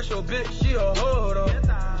 Nigga, that's your bitch, she a hoe though.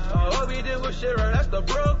 All we did was shit her, that's the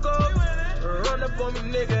bro code. Run up on me,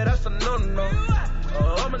 nigga, that's a no-no.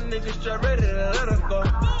 All my niggas strapped ready to let her go.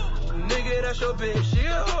 Nigga, that's your bitch, she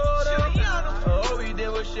a hoe though. All we did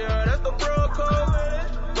was shit her, that's the bro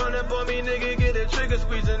code. Run up on me, nigga, get the trigger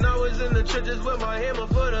squeezing. I was in the trenches with my hammer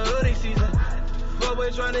for the hoodie season. But we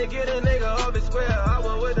tryna get a nigga off his square. I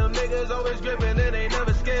was with them niggas always gripping and they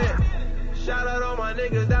never scared. Shout out all my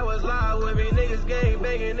niggas that was live with me. Niggas gang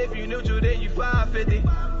banging, if you neutral then you 550.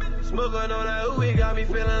 Smoking on that ooh, got me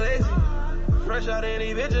feeling lazy. Fresh out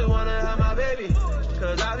any bitches wanna have my baby.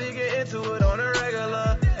 Cause I be getting to it on a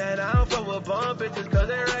regular. And I don't fuck with bum bitches cause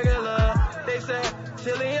they regular. They said,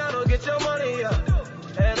 Chiliano, get your money up.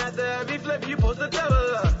 And after every flip you post the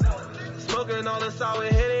devil up. Smoking all the sour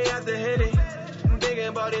Henny after Henny. Thinking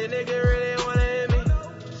about it, nigga really wanna hit me.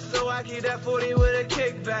 So I keep that 40 with a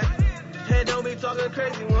kickback. And don't be talking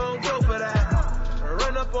crazy, we don't go for that.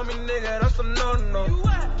 Run up on me, nigga, that's a no-no.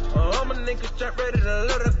 All my niggas strapped ready to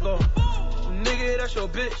let her go. Nigga, that's your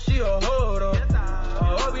bitch, she a hoe though.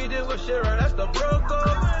 All we did was shit her, that's the bro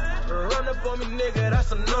code. Run up on me, nigga,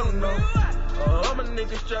 that's a no-no. All my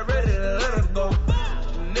niggas strapped ready to let her go.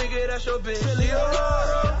 Nigga, that's your bitch, she a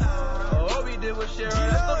hoe though. All we did was shit her,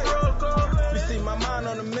 that's the bro code. You see my mind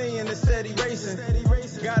on a million, it's steady racing.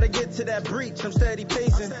 Gotta get to that breach, I'm steady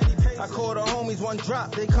pacing. I call the homies, one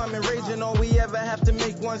drop. They coming raging, all we ever have to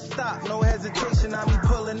make one stop. No hesitation, I be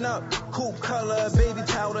pulling up. Coupe color, baby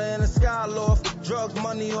powder, and a skyloft. Drug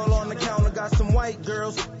money all on the counter. Got some white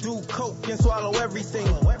girls, do coke and swallow everything.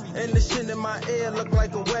 And the shit in my ear look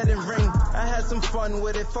like a wedding ring. I had some fun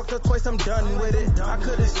with it. Fucked her twice, I'm done with it. I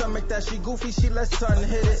couldn't stomach that. She goofy, she let sun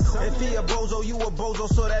hit it. If he a bozo, you a bozo,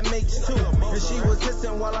 so that makes two. And she was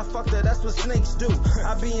hissing while I fucked her. That's what snakes do.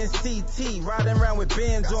 I be in CT, riding around with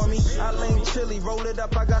bands on me. I lame chili, roll it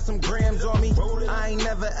up, I got some grams on me. I ain't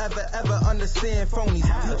never, ever understand phonies.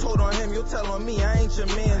 You told on him, you'll tell on me. I ain't your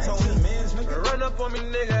man, Tony. Run up on me,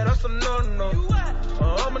 nigga, that's a no-no.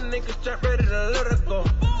 I'm a nigga strapped ready to let her go.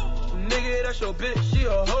 Nigga, that's your bitch, she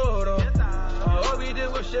a hoe though. All we did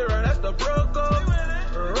was shit, right, that's the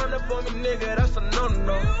broco. Run up on me, nigga, that's a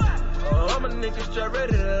no-no. I'm a nigga strapped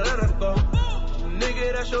ready to let her go.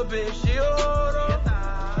 Nigga, that's your bitch, she a hoe though.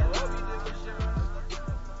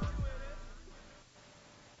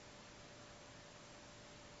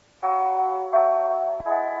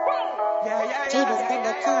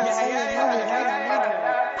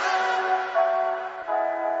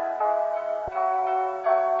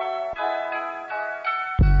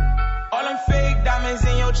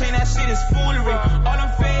 Chain, that shit is foolery. All them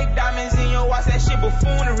fake diamonds in your watch, that shit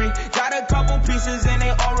buffoonery. Got a couple pieces and they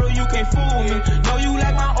oral, you can't fool me. Know you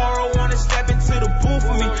like my oral, wanna step into the booth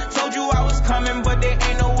with me. Told you I was coming, but they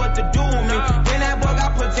ain't know what to do with me. Then that boy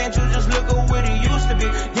got potential, just look at what he used to be.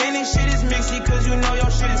 Then this shit is mixy, cause you know your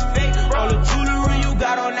shit is fake. All the jewelry you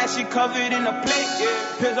got on that shit covered in a plate.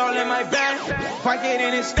 Pills all in my bag, pocket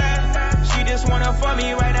in his stack. She just wanna fuck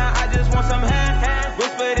me right now, I just want some hand.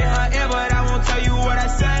 Whispered in her ear, but I won't tell you what I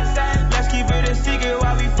said. Let's keep it a secret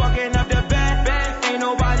while we fucking up the bed. Ain't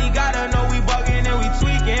nobody gotta know we bugging and we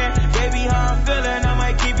tweaking. Baby, how I'm feeling, I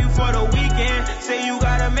might keep you for the weekend. Say you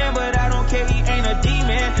got a man, but I don't care, he ain't a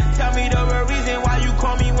demon. Tell me the real reason why you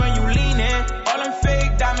call me when you leaning. All them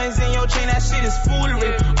fake diamonds in your chain, that shit is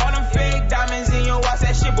foolery. All them fake diamonds in your watch,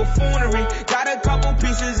 that shit buffoonery. Got a couple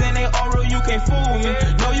pieces and they oral, you can't fool me.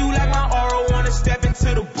 Know you like my oral, wanna step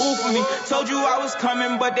into the booth with me. Told you I was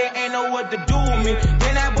coming, but they ain't know what to do with me.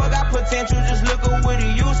 Then that boy got potential, just look at what he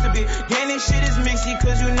used to be. Then this shit is mixy,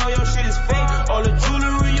 cause you know your shit is fake. All the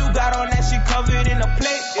jewelry you got on, that shit covered in a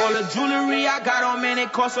plate. All the jewelry I got on, man,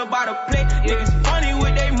 it costs about a plate. Niggas funny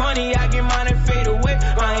with their money, I get mine and fade away.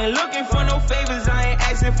 I ain't looking for no favors, I ain't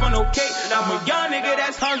asking for no cake. I'm a young nigga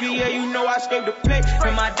that's hungry, yeah, you know I scrape the plate.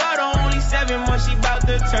 And my daughter only 7 months, she bout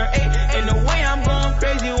to turn 8. And the way I'm going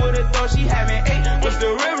crazy, would've thought she having 8. What's the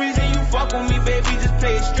real reason you fuck with me, baby, just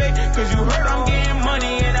play it straight. Cause you heard I'm getting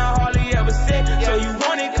money and I hardly ever say. So you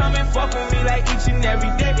wanna come and fuck with me like each and every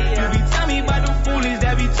day. You be tell me about the foolies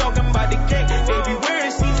that be talking about the cake. They be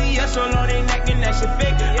wearing CCS all on their neck and that shit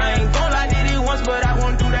fake. I ain't gon' lie, did it once, but I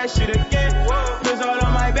won't do that shit again. Pills all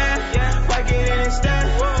on my back, like it in instead.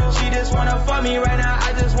 She just wanna fuck me right now,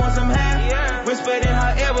 I just want some head. Whispered in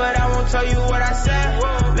her ear, but I won't tell you what I said.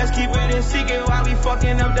 Let's keep it in secret while we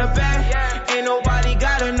fucking up the bag. Ain't nobody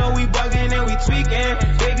gotta know we bugging and we tweaking.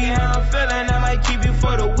 Baby, how I'm feeling, I might keep you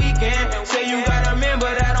for the weekend. Say you got a man,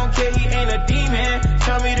 but I don't care, he ain't a demon.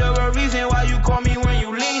 Tell me the real reason why you call me when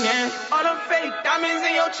you leaning. All them fake diamonds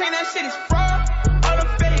in your chain, that shit is fraud. All them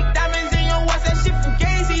fake diamonds in your watch, that shit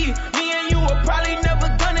fugazi. Me and you are probably never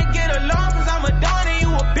gonna get along, cause I'm a don and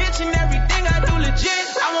you a bitch and everything I do legit.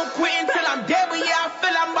 I won't quit until I'm dead, but yeah, I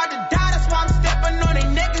feel I'm about to die. That's why I'm stepping on their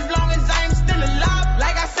neck as long as I am still alive.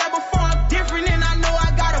 Like I said before, I'm different and I know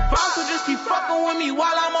I got a bomb, so just keep fucking with me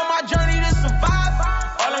while I'm on my journey to survive.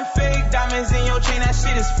 All them fake diamonds in your chain, that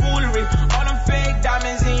shit is foolery. All them fake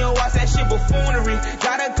diamonds in your watch, that shit buffoonery.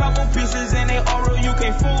 Got a couple pieces and they oral, you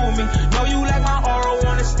can't fool me. Know you like my oral,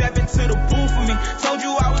 wanna step into the booth with me. Told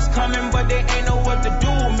you I was coming, but they ain't know what to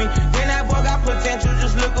do with me. Then that boy got potential,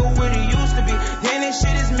 just look at what he used to be. Then this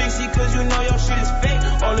shit is mixy, cause you know your shit is fake.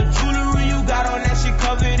 All the jewelry you got on, that shit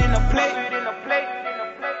covered in a plate.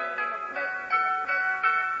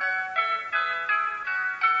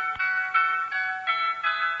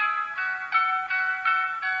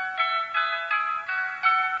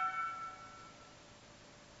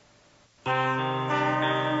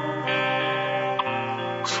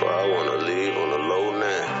 So I wanna leave on the low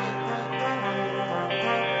now.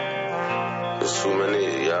 There's too many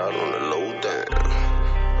of y'all on the low down.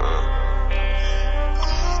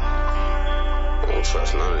 I don't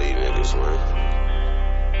trust none of these niggas, man.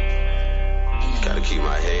 Gotta keep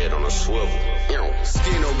my head on a swivel.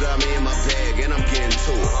 Skino got me in my bag and I'm getting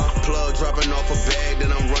to it. Plug dropping off a bag,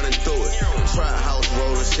 then I'm running through it. Trap house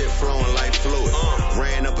rolling, shit flowing like fluid.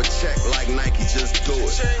 Ran up a check like Nike, just do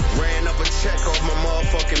it. Ran up a check off my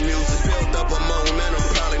motherfucking music. Built up a momentum,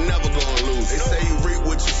 probably never say you reap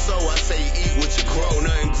what you sow, I say you eat what you grow.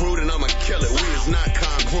 Nothing grew, then I'ma kill it. We is not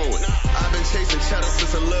congruent. I've been chasing cheddar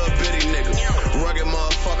since a little bitty nigga. Rugged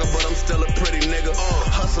motherfucker, but I'm still a pretty nigga.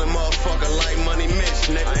 Hustling motherfucker like Money Mitch,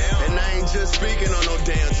 nigga. And I ain't just speaking on no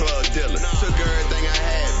damn drug dealer. Took everything I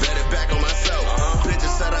had, bet it back on myself.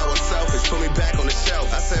 Bitches said I was selfish, put me back on the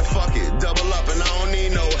shelf. I said fuck it, double up and I don't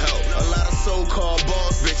need no help. A lot of so-called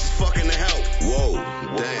boss bitches fucking the help. Whoa,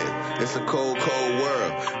 damn, it's a cold, cold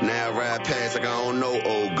world. Now I ride past like I don't know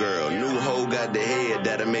old girl. New hoe got the head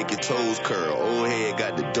that'll make your toes curl. Old head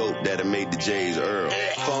got the dope that'll make the J's Earl.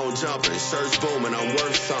 Phone jumping, search booming, I'm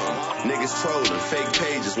worth something. Niggas trolling, fake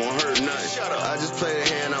pages won't hurt nothing. I just played a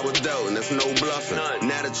hand I was dealt and there's no bluffing.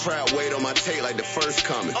 Now the trap wait on my tape like the first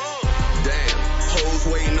coming. Damn, hoes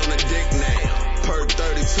waiting on the dick now. Perk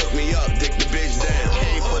 30 took me up, dick the bitch down.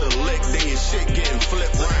 Came for the lick, then your shit getting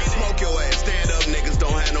flipped round. Smoke your ass, stand up, niggas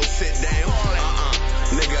don't have no sit down.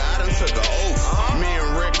 Nigga, I done took a oath. Me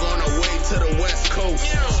and Rick on the way to the West Coast.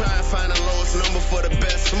 Try and find the lowest number for the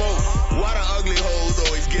best smoke. Why the ugly hoes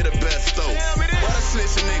always get the best though? Why the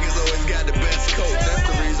snitching niggas always got the best coat?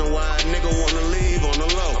 That's the reason why a nigga wanna leave on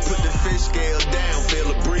the low. Put the fish scale down,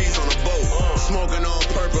 feel the breeze on the boat. Smoking on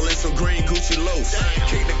purple and some green Gucci loafs.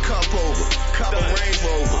 Kick the cup over, cup a Range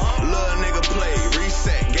Rover. Little nigga play,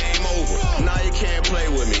 reset, game over. Now you can't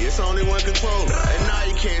play with me, it's only one controller. And now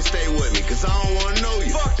you can't stay with me, cause I don't wanna know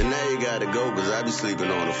you. And now you gotta go, cause I be sleeping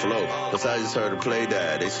on the floor. Cause I just heard a play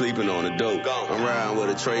die, they sleeping on the dope. I'm riding with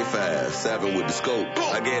a tray 5, 7 with the scope.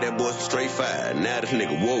 I gave that boy some straight 5, now this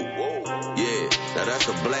nigga woke. Yeah, now that's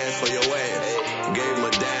a blast for your ass. Gave him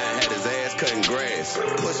a dime, had his ass cutting grass.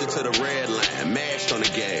 Push it to the red line, mashed on the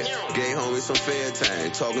gas. Gave homie some fair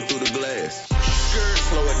time, talking through the glass. Skirt,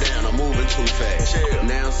 slow it down, I'm moving too fast.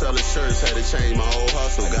 Now I'm selling shirts, had to change my old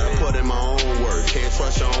hustle. Gotta put in my own work, can't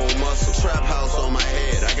trust your own muscle. Trap house on my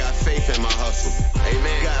head, I got faith in my hustle.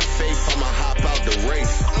 Amen. Got faith, I'ma hop out the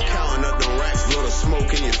race. Counting up the racks, blow the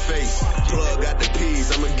smoke in your face. Plug got the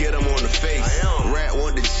peas, I'ma get them on the face. Rat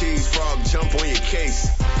want the cheese, frog jump on your case.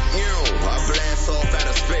 I blast off out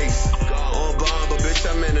of space. On bomb, but bitch,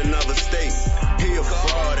 I'm in another state. He a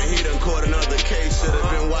fraud and he done caught another case. Should've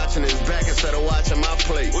been watching his back instead of watching my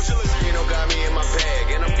plate. You know, got me in my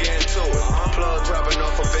bag and I'm getting to it. Plug dropping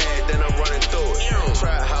off a bag, then I'm running through it.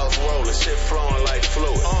 Trap house rolling, shit flowing like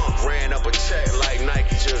fluid. Ran up a check like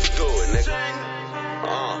Nike, just do it, nigga.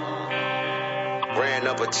 Ran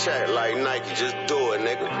up a check like Nike, just do it,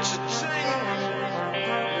 nigga.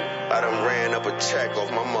 I done ran up a check off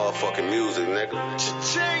my motherfucking music, nigga.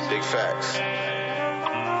 Big facts.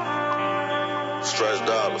 Stress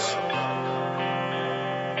dollars.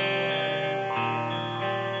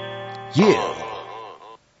 Yeah.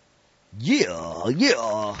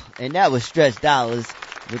 And that was Stretch Dollars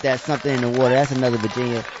with that Something in the Water. That's another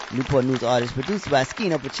Virginia Newport News artist produced by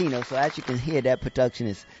Skino Pacino. So as you can hear, that production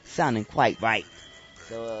is sounding quite right.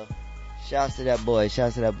 So, shouts to that boy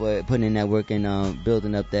putting in that work and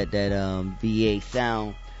building up that VA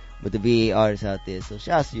sound with the VA artists out there. So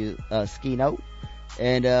shouts to you, Skino.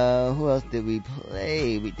 And who else did we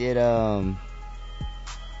play? We did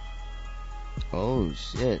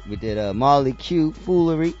we did Marley Q,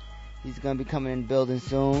 Foolery. He's gonna be coming in the building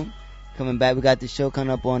soon. Coming back. We got the show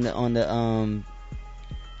coming up on the 3rd.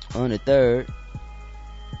 On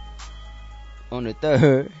the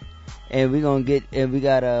 3rd. And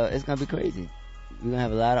it's gonna be crazy. We're gonna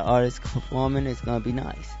have a lot of artists performing. It's gonna be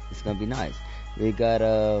nice. We got,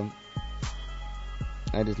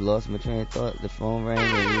 I just lost my train of thought. The phone rang and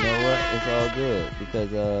you know what? It's all good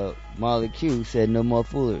because, Marley Q said no more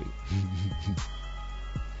foolery.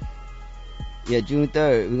 Yeah, June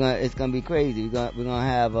 3rd. It's gonna be crazy. We're gonna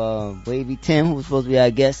have, Wavy Tim, who was supposed to be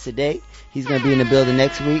our guest today. He's gonna be in the building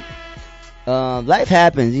next week. Life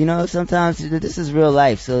happens, you know, sometimes this is real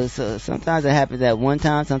life, so sometimes it happens at one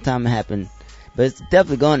time, sometimes it happens, but it's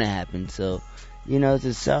definitely going to happen, so, you know,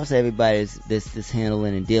 just shout out to everybody that's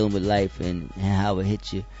handling and dealing with life and how it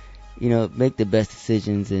hits you, you know, make the best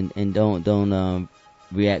decisions and don't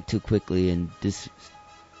react too quickly and just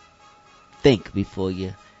think before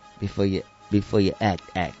you act,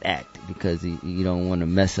 because you don't want to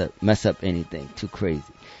mess up anything too crazy.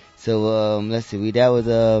 So, let's see,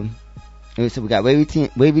 so we got Wavy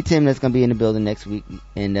Tim that's gonna be in the building next week,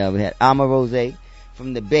 and we had Alma Rose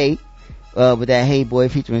from the Bay with that Hey Boy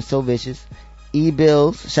featuring So Vicious.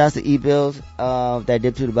 E-Bills, shouts to E-Bills that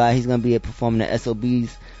dipped to the bar. He's gonna be performing at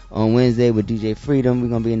SOBs on Wednesday with DJ Freedom. We're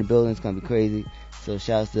gonna be in the building. It's gonna be crazy. So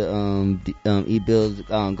shouts to E-Bills,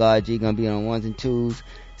 God G gonna be on 1s and 2s.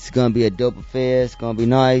 It's gonna be a dope affair. It's gonna be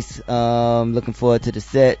nice. Looking forward to the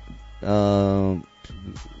set.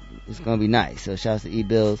 It's gonna be nice. So shouts to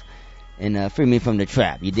E-Bills. and Free Me From the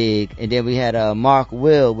Trap, you dig? And then we had Mark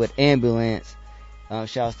Will with Ambulance.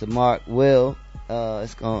 Shouts to Mark Will.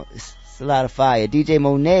 It's a lot of fire. DJ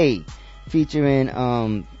Monet featuring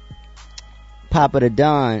Papa the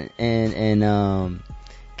Don and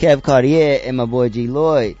Kev Cartier and my boy G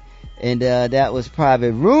Lloyd. And that was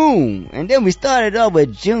Private Room. And then we started off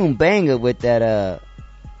with June Banger with that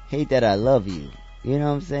Hate That I Love You. You know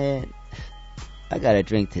what I'm saying? I gotta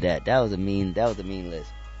drink to that. That was a mean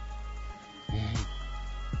list.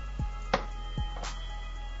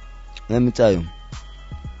 Let me tell you,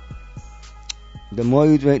 the more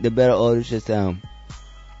you drink, the better all this shit sound.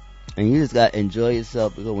 And you just gotta enjoy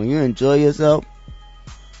yourself, because when you enjoy yourself,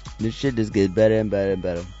 this shit just gets better and better and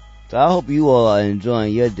better. So I hope you all are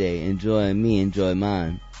enjoying your day, enjoying me, enjoy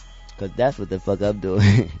mine, because that's what the fuck I'm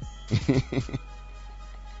doing.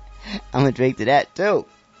 I'm gonna drink to that too.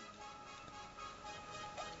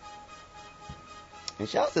 And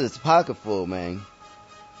shout out to this pocket full, man.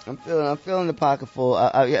 I'm feeling the pocket full.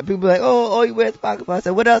 People like, oh, you wear the pocket full. I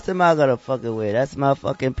said, what else am I gonna fucking wear? That's my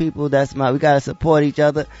fucking people. We gotta support each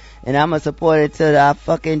other, and I'm gonna support it till I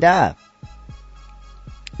fucking die,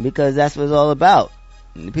 because that's what it's all about.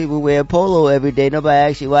 People wear polo every day. Nobody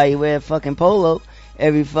asks you why you wear fucking polo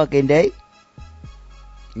every fucking day.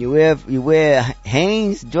 You wear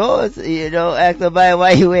Hanes drawers. You know, ask nobody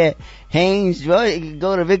why you wear Hanes drawers. You can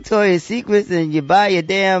go to Victoria's Secret and you buy your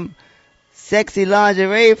damn sexy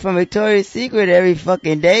lingerie from Victoria's Secret every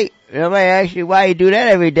fucking day. Nobody asks you why you do that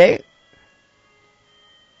every day.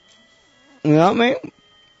 You know what I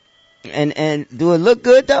mean? And do it look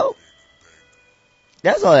good though?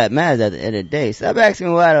 That's all that matters at the end of the day. Stop asking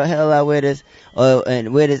me why the hell I wear this,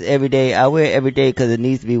 and wear this every day. I wear it every day because it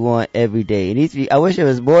needs to be worn every day. It needs to be. I wish there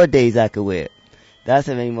was more days I could wear it. That's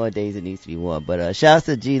how many more days it needs to be worn. But shouts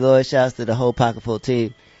to G Lloyd, shouts to the whole Pocketful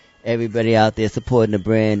team, everybody out there supporting the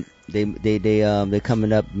brand. They're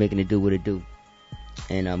coming up, making it do what it do,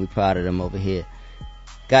 and we proud of them over here.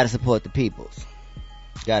 Gotta support the peoples.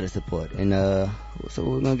 Gotta support. And so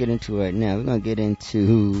what we're gonna get into right now. We're gonna get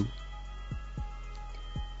into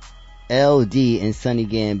LD and Sonny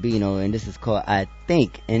Gambino, and this is called I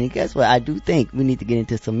Think. And guess what? I do think we need to get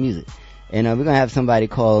into some music, and we're gonna have somebody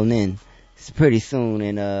calling in pretty soon,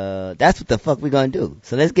 and that's what the fuck we're gonna do.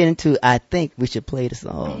 So let's get into I Think We Should Play the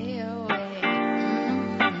Song.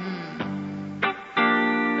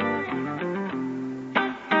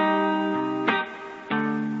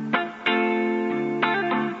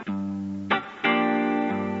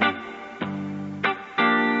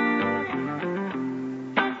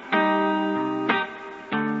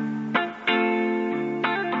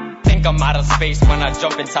 I'm out of space when I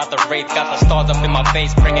jump inside the wraith. Got the stars up in my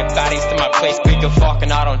face, bringing baddies to my place. We can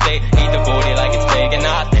fucking out on date, eat the booty like it's big. And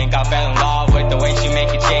I think I fell in love with the way she make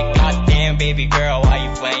it shake. Goddamn, baby girl, why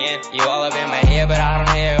you playing? You all up in my ear, but I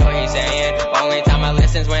don't hear what you saying. Only time I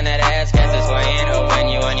listen's when that ass gets to swaying, or when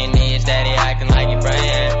you on your knees, steady acting like you're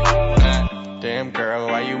praying. Damn girl,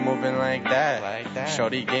 why you moving like that?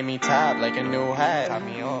 Shorty gave me top like a new hat.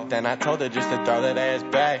 Then I told her just to throw that ass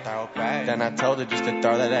back. Then I told her just to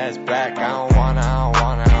throw that ass back. I don't wanna,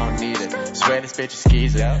 I don't need it. Swear this bitch a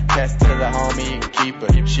skeezer. Test to the homie, you can keep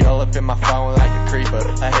her. She all up in my phone like a creeper.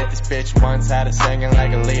 I hit this bitch once, had her singing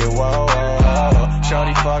like a Leah. Whoa, whoa, whoa.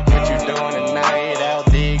 Shorty, fuck what you doing tonight?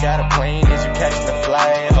 LD got a plane, is you catching the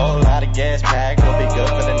flight? Whole lot of gas pack, we'll be good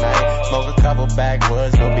for the night. Smoke a couple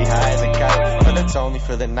backwoods, we'll be high as a kite. But it's only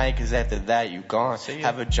for the night, cause after that you gone.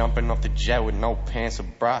 Have her jumping off the jet with no pants or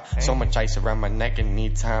bra. So much ice around my neck and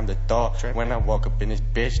need time to thaw. When I walk up in this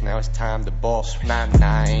bitch, now it's time to ball. Nah,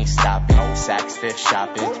 I ain't stopping. Saks Fifth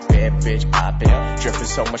shopping, bad bitch popping. Dripping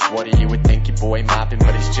so much water you would think your boy mopping,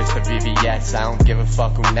 but it's just a VVS. I don't give a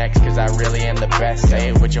fuck who next, cause I really am the best. Say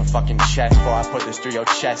it with your fucking chest, before I put this through your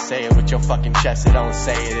chest. Say it with your fucking chest, it don't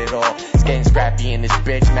say it at all. It's getting scrappy in this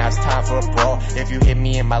bitch, now it's time for a brawl. If you hit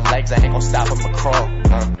me in my legs, I ain't gon' stop, I'ma crawl.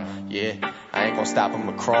 Yeah, I ain't gon' stop,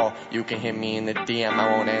 I'ma crawl. You can hit me in the DM,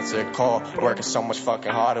 I won't answer a call. Working so much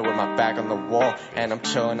fucking harder with my back on the wall. And I'm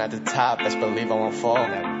chilling at the top, best believe I won't fall.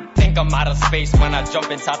 Think I'm out of space when I jump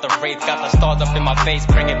inside the wraith. Got the stars up in my face,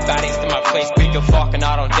 bringing baddies to my place. We can fucking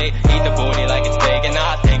out on date, eat the booty like it's big. And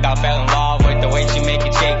I think I fell in love with the way she make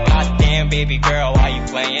it shake. Goddamn, baby girl, why you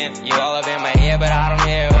playing? You all up in my ear, but I don't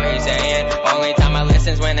hear what you're saying. Only time I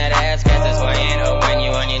listen's when that ass gets to swaying, or when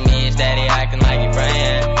you on your knees, steady acting like you're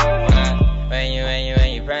praying. When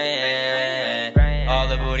you praying, all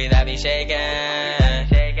the booty that be shaking.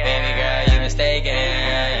 Baby girl, you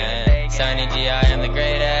mistaken. Sonny G, I am the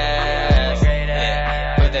greatest.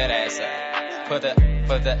 Yeah. Put that ass up.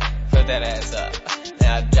 Put that ass up.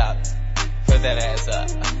 Now drop. Put that ass up.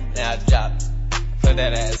 Now drop. Put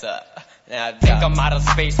that ass up. I think I'm out of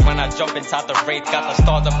space when I jump inside the wraith. Got the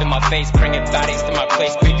stars up in my face, bringing baddies to my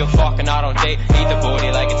place. We can fucking out all day, eat the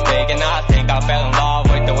booty like it's big. And I think I fell in love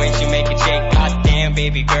with the way she make it shake. Goddamn,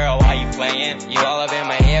 baby girl, why you playing? You all up in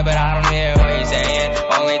my ear, but I don't hear what you're saying.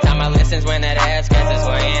 Only time I listen's when that ass gets to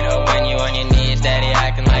swaying. Or when you on your knees, steady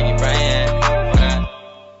acting like you're praying.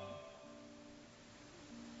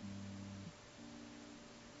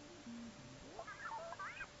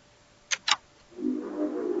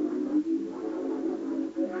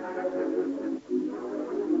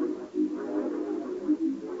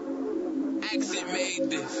 Exit made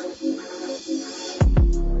this.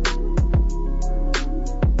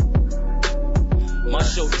 My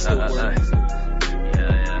shoulder still works.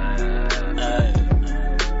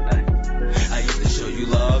 I used to show you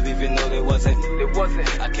love even though there wasn't.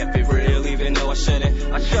 I kept it real even though I shouldn't.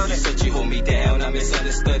 You said you hold me down, I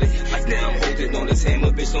misunderstood it. Now I'm holding on this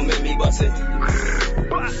hammer, bitch, don't make me bust it.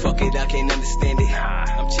 Fuck it, I can't understand it.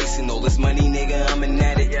 I'm chasing all this money, nigga, I'm an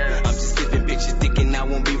addict. I'm just giving bitches dick and I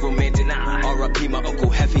won't be romantic. R.I.P. my Uncle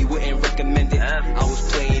Heavy wouldn't recommend it. I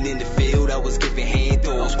was playing in the field, I was giving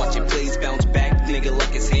handballs. Watching plays bounce back, nigga,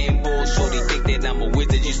 like it's handball. Shorty think that I'm a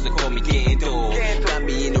wizard, used to call me Gandalf. Got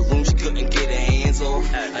me in the room, she couldn't get her hands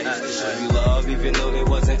off. I used to show you love even though there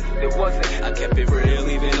wasn't. I kept it real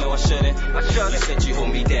even though I shouldn't. You said you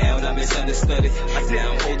hold me down, I misunderstood it.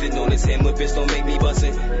 Now I'm holding on this hammer, bitch, don't make me bust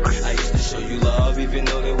it. I used to show you love even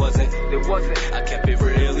though there wasn't. I kept it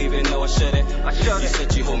real even though I shouldn't. You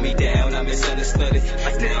said you hold me down, I misunderstood it.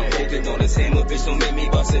 Now I'm holding on this hammer, bitch, don't make me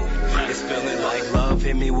bust it. It's feeling like love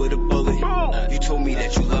hit me with a bullet. You told me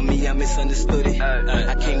that you love me, I misunderstood it.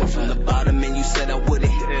 I came up from the bottom and you said I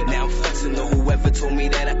wouldn't. Now I'm flexing on whoever told me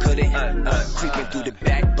that I couldn't. Creeping through the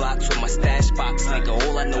back blocks with my stash box. Nigga,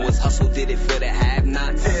 all I know is hustle, did it for the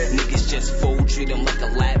have-nots. Niggas just fold, treat them like a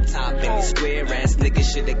laptop. And these square ass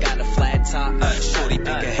niggas should've got a flat top. Shorty pick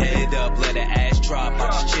her head up, let her ass drop.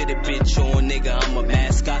 I just cheer the bitch on, nigga, I'm a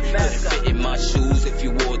mascot. Couldn't fit in my shoes if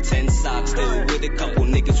you wore 10 socks. Still with a couple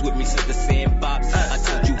niggas with me since the sandbox. I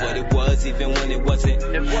told you what it was even when it wasn't.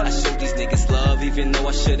 I showed these niggas love even though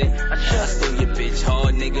I shouldn't. I stole your bitch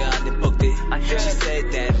hard, nigga, I done booked it. She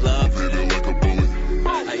said that love hit her like a bullet.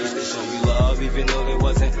 I used to show you love even though there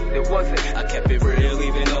wasn't. I kept it real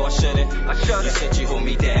even though I shouldn't. You said you hold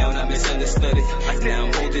me down, I misunderstood it. Now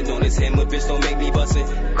I'm holding on this hammer, bitch, don't make me bust it.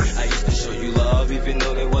 I used to show you love even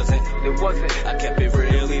though there wasn't. I kept it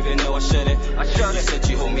real even though I shouldn't. You said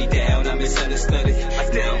you hold me down, I misunderstood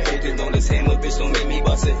it. Now I'm holding on this hammer, bitch, don't make me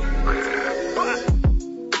bust it.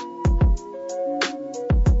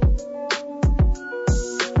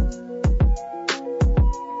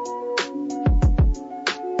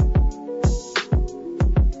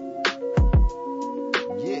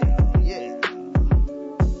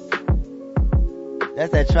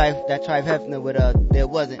 That's that Trife Hefner with There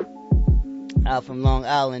Wasn't, out from Long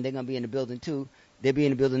Island. They're gonna be in the building too. They'll be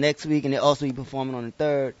in the building next week, and they'll also be performing on the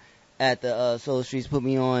 3rd at the Soul Streets Put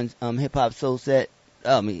Me On hip hop soul set.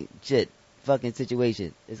 Fucking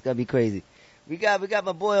situation. It's gonna be crazy. We got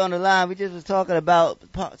my boy on the line. We just was talking about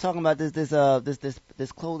this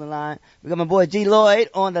clothing line. We got my boy G Lloyd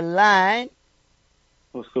on the line.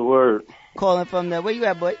 What's the word? Calling from there. Where you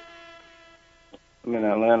at, boy? I'm in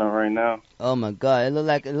Atlanta right now. Oh my God! It look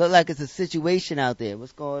like it's a situation out there.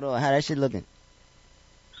 What's going on? How that shit looking?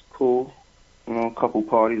 It's cool. You know, a couple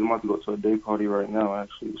parties. I'm about to go to a day party right now.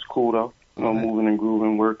 Actually, it's cool though. You know, moving and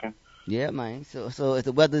grooving, working. Yeah, man. So if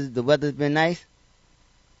the weather's been nice.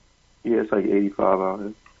 Yeah, it's like 85 out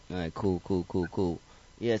here. All right, cool.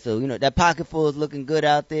 Yeah, so you know that pocket full is looking good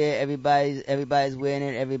out there. Everybody's wearing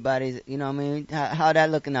it. Everybody's, you know what I mean? How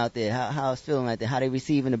that looking out there? How it's feeling out there? How they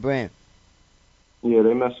receiving the brand? Yeah,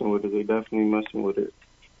 they messing with it. They definitely messing with it.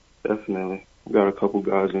 Definitely. We got a couple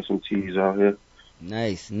guys and some tees out here.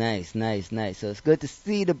 Nice. So it's good to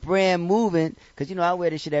see the brand moving, because, you know, I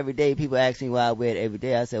wear this shit every day. People ask me why I wear it every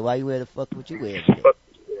day. I say, why you wear the fuck what you wear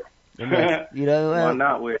every day? You know, why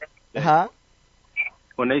not wear it? Huh?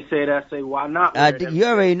 When they say that, I say, why not wear it? You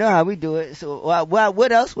already know how we do it. So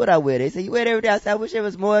what else would I wear? They say, you wear it every day. I say, I wish there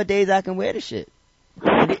was more days I can wear the shit.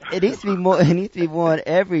 It needs to be more. It needs to be worn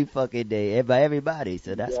every fucking day by everybody.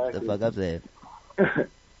 So that's what the fuck I'm saying.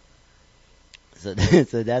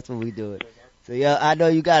 So that's what we do it. So yeah, I know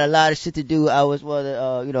you got a lot of shit to do. I was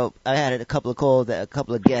I had a couple of calls, a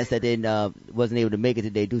couple of guests that wasn't able to make it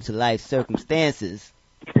today due to life circumstances.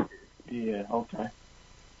 Yeah. Okay.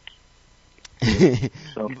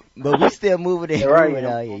 But we still moving it out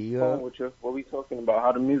here. You know? What we talking about?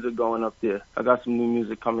 How the music going up there? I got some new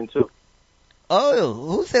music coming too.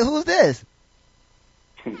 Oh, who's this?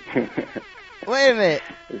 Wait a minute.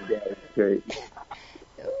 This guy is crazy.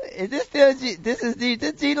 Is this still G?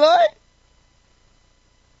 This G Lloyd?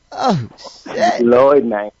 Oh shit, Lloyd,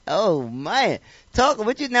 man. Oh man,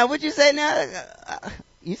 what you say now?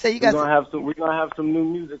 You say you got. We're gonna have some new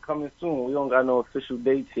music coming soon. We don't got no official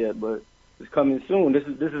dates yet, but it's coming soon. This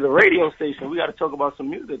is a radio station. We got to talk about some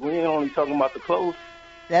music. We ain't only talking about the clothes.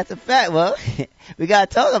 That's a fact. Well, we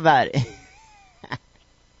gotta talk about it.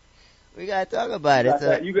 We gotta talk about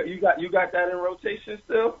it. You got that in rotation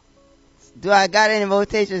still? Do I got it in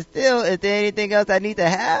rotation still? Is there anything else I need to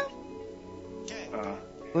have?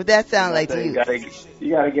 What that sound like to you?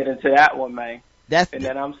 You gotta get into that one, man. And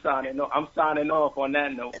then I'm signing off on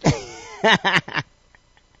that note.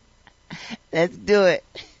 Let's do it.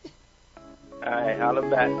 All right, holla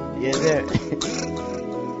back. Yes, sir.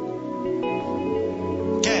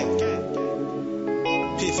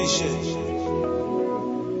 Piffy shit.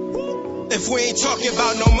 If we ain't talking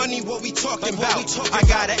about no money, what we talking about? I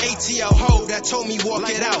got an ATL hoe that told me walk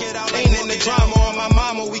it out. Ain't in the drama on my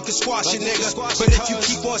mama, we can squash it, nigga. But if you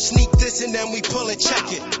keep on sneak this and then we pull and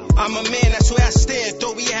check it. I'm a man, that's where I stand.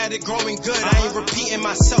 Thought we had it growing good. I ain't repeating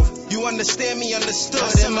myself. You understand me, understood.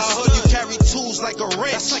 In my hood, you carry tools like a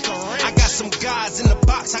wrench. I got some guys in the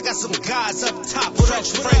box, I got some guys up top.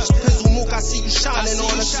 French, Pizzle Mook, I see you shining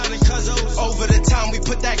on us. Over the time we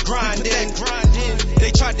put that grind in.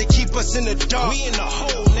 They tried to keep us in the dark. We in the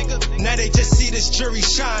hole, nigga. Now they just see this jury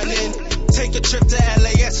shining. Take a trip to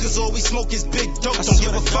LAX, cause all we smoke is big dope. Don't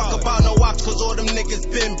give a fuck about no ops, cause all them niggas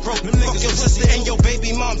been broke. Fuck your sister and your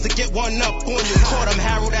baby moms to get one up on you. Caught them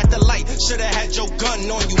Harold at the light, shoulda had your gun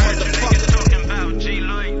on you, motherfucker. Talking about G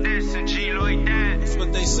Lloyd this and G Lloyd that. That's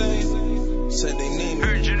what they say. Said they need me.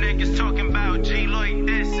 Heard you niggas talking about G Lloyd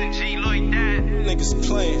this and G Lloyd that. Niggas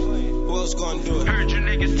playing. Who else gonna do it? Heard you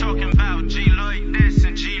niggas talking about G Lloyd this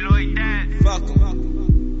and G Lloyd that. Fuck 'em.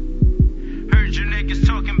 Heard you niggas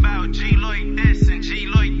talking about G Lloyd this and G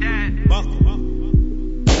Lloyd that. Fuck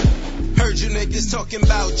 'em. Heard you niggas talking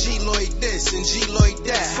about G Lloyd this and G Lloyd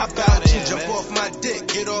that. How about you jump off my dick,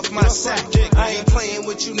 get off my sack? I ain't playing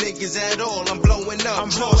with you niggas at all. I'm blowing up.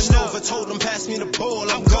 Crossed over, told them pass me the ball.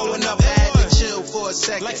 I'm going up. I had to chill for a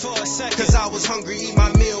second. Cause I was hungry, eat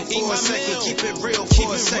my meal for a second. Keep it real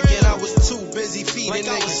for a second. I was too busy feeding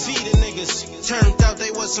niggas. Turned out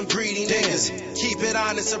they was some greedy niggas. Keep it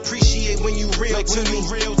honest, appreciate when you real to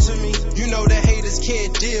me. You know the haters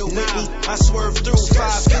can't deal with me. I swerved through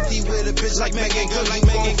 550 with a bitch like Megan Good. You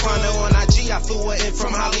gon' find her on IG. I flew her in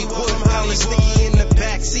from Hollywood. Hella sticky in the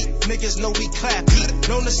backseat. Niggas know we clap heat.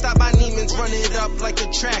 Known to stop by Neiman's, run it up like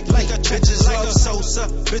a track. Bitches love Sosa,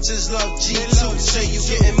 bitches love G2. Say you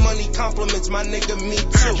getting money, compliments, my nigga, me too.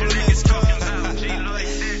 Heard you niggas talking about G Lloyd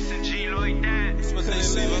this and G Lloyd that. That's what they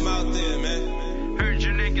say, I'm out there, man. Heard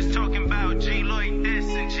you niggas talking about G Lloyd this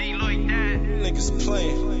and G Lloyd that. Niggas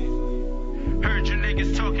playing. Heard you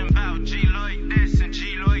niggas talking about G Lloyd this and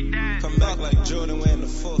G Lloyd that. Come back like Jordan wearing the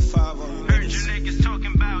 4-5 on you. Heard you niggas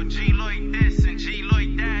talking about G Lloyd this and G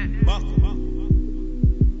Lloyd that.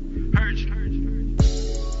 Heard you.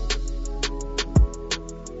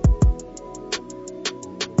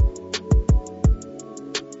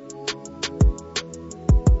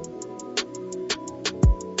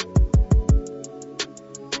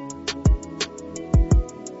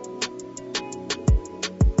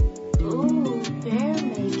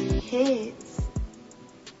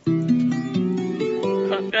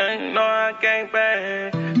 No, I can't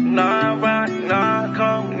bang. No, I rock, no, I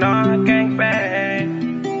come, no, I can't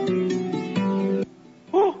bang.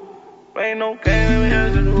 Woo! Ain't no game, we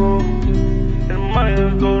head to the road. And the money,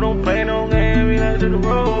 let's go. Don't play no game, we head to the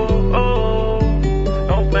road. Oh,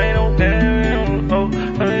 don't play no game, oh,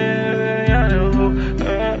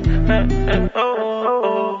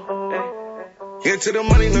 Get to the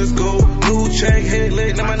money, let's go. Blue check, head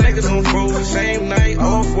lit, now my niggas on froze. Same night,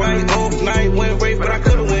 off-white, off night, went rape, but I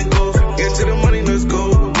could've went gold. Get to the money, let's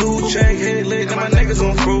go. Blue check, head lit, now my niggas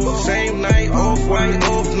on froze. Same night, off-white,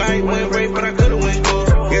 off night, went rape, but I could've went gold.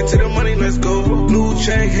 Get to the money, let's go. Blue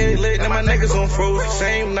check, head lit, now my niggas on froze.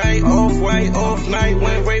 Same night, off-white, off night,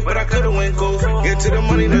 went rape, but I could've went gold. Get to the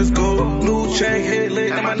money, let's go. Blue check, head lit,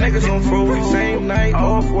 now my niggas on froze. Same night,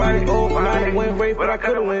 off-white, off night, went rape, but I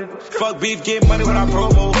could've went. Fuck beef, get money without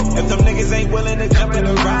promo. If them niggas ain't willing to jump in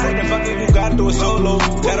the ride, then fuck it, you gotta do it solo.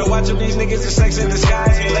 Gotta watch them, these niggas are sex in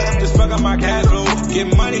disguise. Can't let them just fuck up my cash flow.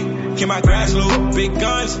 Get money, get my grass low. Big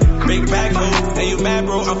guns, big back low. And you mad,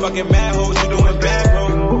 bro? I'm fucking mad hoes, you doing bad,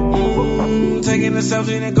 bro. Taking the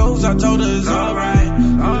selfie and it goes, I told her it's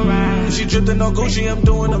alright. She dripped in no Gucci, I'm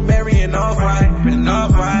doing a Mary and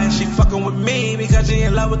off-white. She fucking with me because she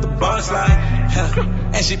in love with the boss like.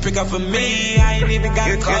 that shit pick up for me. I ain't even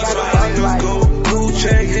got a call. Get to the money, let's go. Blue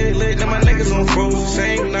check, head lit, now my niggas on froze.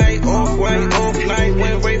 Same night, off white, off night.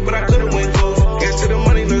 Went rape, but I could've went gold. Get to the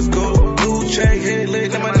money, let's go. Blue check, head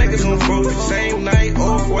lit, now my niggas on froze. Same night,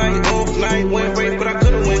 off white, off night. Went rape, but I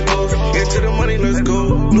could've went gold. Get to the money, let's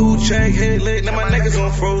go. Blue check, head lit, now my niggas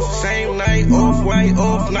on froze. Same night, off white,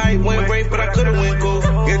 off night. Went rape, but I could've went gold.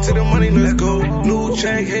 Get to the money, let's go. Blue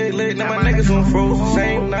check, head lit, now my niggas on froze.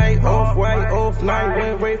 Same night, off white, off night.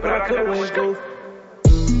 Went rape, but I could've went gold.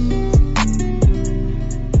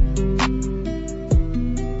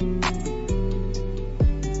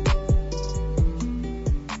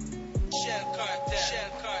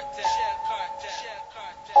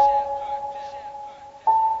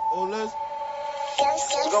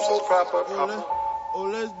 Let's move proper. Oh,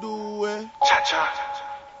 let's do it. Cha-cha.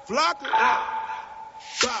 Flocka.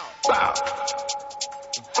 Bow. Bow.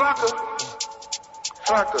 Flocka.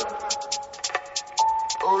 Flocka.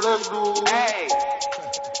 Oh, let's do it. Hey.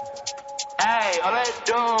 Hey, oh, let's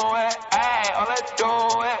do it. Hey, oh, let's do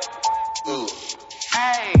it.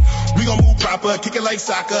 Hey. We gon' move proper, kick it like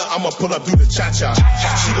soccer. I'ma pull up, do the cha-cha.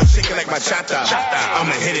 She gon' shake it like bachata.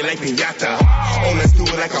 I'ma hit it like piñata. Oh, let's do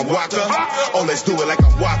it like a waka. Oh, let's do it like a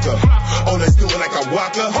waka. Oh, let's do it like a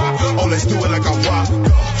waka. Oh, let's do it like a waka.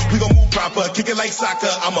 We gon' move proper, kick it like soccer.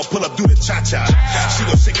 I'ma pull up, do the cha-cha. She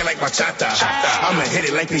gon' shake it like bachata. I'ma hit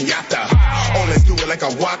it like piñata. Oh, let's do it like a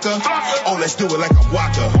waka. Oh, let's do it like a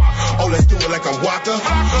waka. Oh, let's do it like a waka.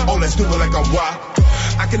 Oh, let's do it like a waka.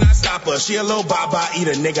 I cannot stop her. She a little baba, eat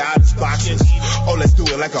a nigga out his boxes. Oh, let's do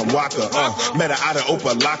it like a walker. Met her out of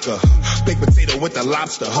Opa Locker. Baked potato with the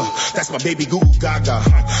lobster. That's my baby Goo Goo Gaga.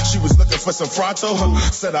 She was looking for some Fronto.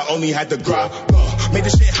 Said I only had the grab. Made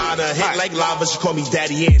the shit hotter. Hit like lava. She called me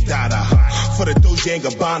Daddy and Dada. For the Doja and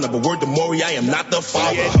Gabbana. But word to Maury, I am not the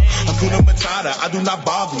father. Hakuna Matata. I do not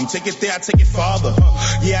bother. You take it there, I take it farther.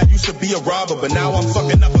 Yeah, I used to be a robber, but now I'm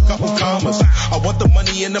fucking up a couple commas. I want the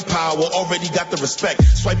money and the power. Already got the respect.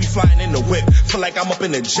 Swipe be flying in the whip. Feel like I'm up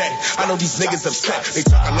in the jet. I know these niggas upset. They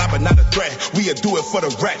talk a lot, but not a threat. We'll do it for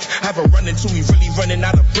the wreck. Have a run until we really running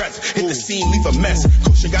out of breath. Hit the scene, leave a mess.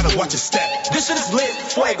 Coach, you gotta watch your step. This shit is lit,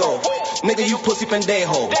 fuego. Nigga, you pussy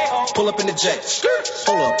pendejo. Pull up in the jet.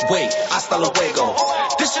 Hold up, wait, hasta luego.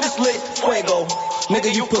 This shit is lit, fuego.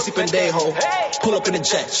 Nigga, you pussy pendejo. Pull up in the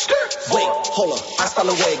jet. Wait, hold up, hasta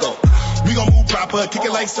luego. We gon' move proper, kick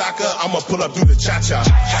it like soccer. I'ma pull up, do the cha-cha.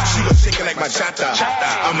 She gon' shake it like bachata.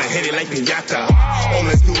 I'ma hit it like piñata. Oh,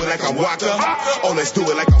 let's do it like a waka. Oh, let's do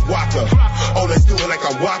it like a waka. Oh, let's do it like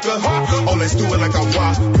a waka. Oh, let's do it like a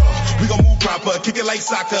waka. We gon' move proper, kick it like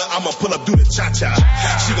soccer. I'ma pull up, do the cha-cha.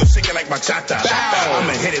 She gon' shake it like bachata.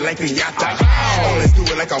 I'ma hit it like piñata. Oh, let's do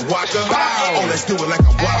it like a waka. Oh, let's do it like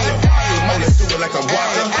a waka. Oh, let's do it like a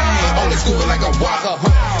waka. Oh, let's do it like a waka.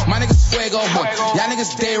 My niggas fuego, y'all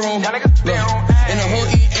niggas day room. Look, in the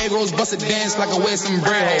hood eat egg rolls, bust a dance like I wear some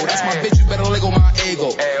bread. That's my bitch, you better let go my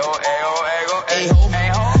ego. A-ho.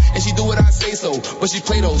 And she do what I say so, but she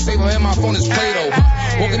play though. Save her in my phone is Play-Doh.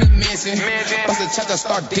 Walk in the mansion, bust a cha-cha,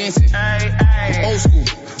 start dancing. I'm old school,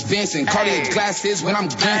 dancing. Cartier glasses when I'm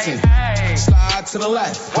glancing. Slide to the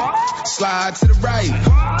left, slide to the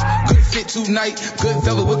right. Good fit tonight, good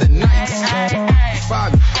velvet with the nice.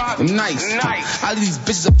 Five, I'm nice. I leave these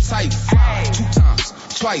bitches uptight. 2 times.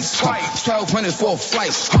 Twice, 1200 for a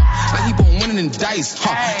flight. I keep on winning in dice.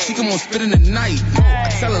 She come on spitting the night. I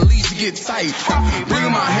tell her leave, she get tight. Bring her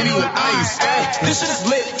my Henny with ice. This shit is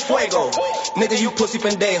lit, fuego. Nigga, you pussy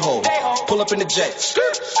pendejo. Pull up in the jet.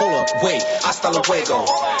 Hold up, wait, hasta luego.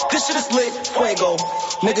 This shit is lit, fuego.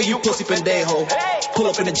 Nigga, you pussy pendejo. Pull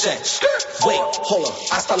up in the jet. Wait, hold up,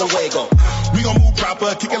 hasta luego. We gon' move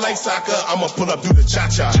proper, kick it like soccer. I'ma pull up, do the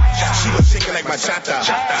cha-cha. She gon' shake it like bachata.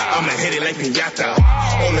 I'ma hit it like piñata.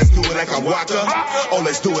 Oh, let's do it like a waka. Oh,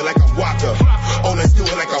 let's do it like a waka. Oh, let's do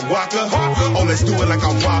it like a waka. Oh, let's do it like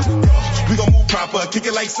a waka. We gon' move proper, kick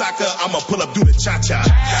it like soccer. I'ma pull up, do the cha-cha.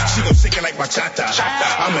 She gon' shake it like bachata.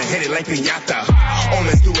 I'ma hit it like piñata. Oh,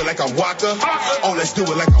 let's do it like a waka. Oh, let's do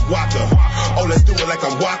it like a waka. Oh, let's do it like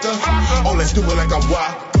a waka. Oh, let's do it like a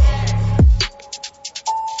waka.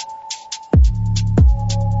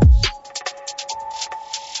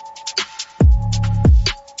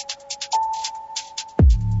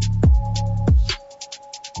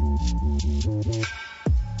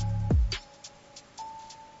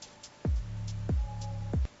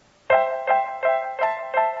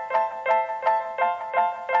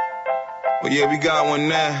 Well, yeah, we got one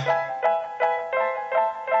now.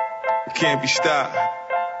 It can't be stopped.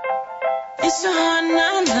 It's a hard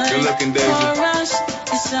night Good looking, Daisy. for us.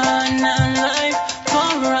 It's a hard night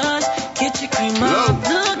for us. Get your cream up.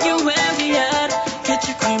 Look at where we at. Get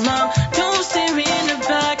your cream up. Don't stare in the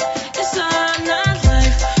back.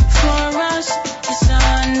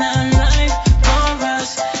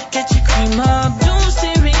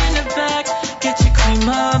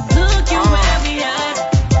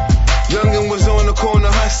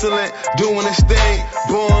 doing this thing.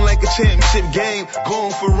 Born like a championship game,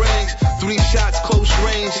 going for rings. 3 shots, close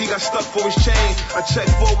range, he got stuck for his chain. I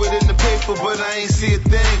checked forward in the paper, but I ain't see a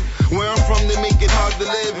thing. Where I'm from, they make it hard to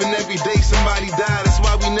live, and every day somebody die. That's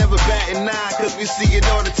why we never bat an eye, cause we see it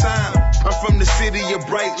all the time. I'm from the city of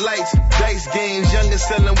bright lights, dice games, youngins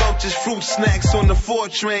selling Welch's fruit snacks on the 4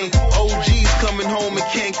 train. OGs coming home and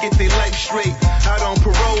can't get their life straight. Out on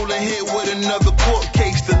parole and hit with another court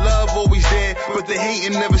case. The love always there, but the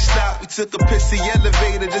hating never stopped. We took a pissy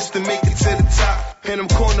elevator just to make it to the top. And them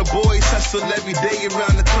corner boys hustle every day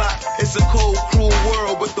around the clock. It's a cold, cruel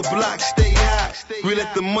world, but the blocks stay hot. We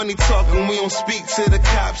let the money talk and we don't speak to the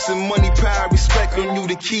cops. And money, power, respect on you,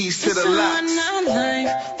 the keys to the locks. It's a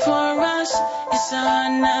life for us. It's a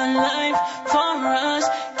life for us.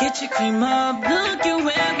 Get your cream up, look at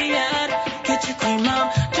where we at. Get your cream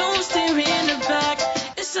up, don't stare in the back.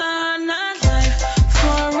 It's a life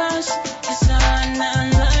for us. It's a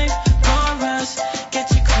life for us.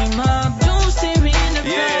 Get your cream up, don't stare in the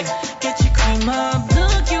back. Get your cream up,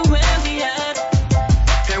 look at where we at.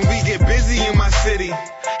 And we get busy in my city.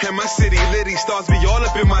 And my city litty stars be all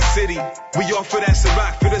up in my city. We all for that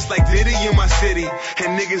Ciroc, fit us like Diddy in my city.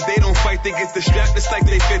 And niggas, they don't fight, they get distracted, it's like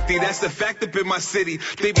they 50. That's the fact up in my city.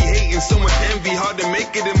 They be hating, so much envy, hard to make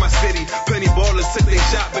it in my city. Plenty ballers took they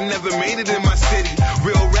shot, but never made it in my city.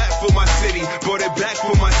 Real rap for my city, brought it back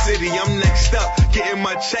for my city. I'm next up, getting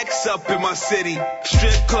my checks up in my city.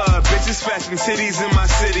 Strip club, bitches fashion titties in my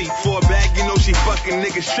city. For a bag, you know she fucking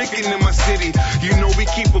niggas tricking in my city. You know we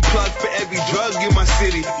keep a plug for every drug in my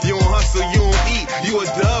city. You don't hustle, you don't eat, you a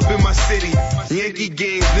dub in my city. Yankee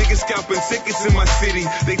games, niggas scalping tickets in my city.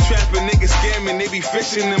 They trapping, niggas scamming, they be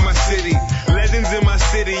fishing in my city. Legends in my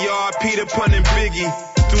city, y'all, Peter Pun and Biggie.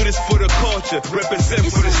 Do this for the culture, represent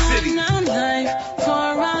for the city. It's a life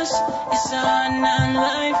for us. It's a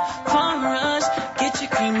life for us. Get your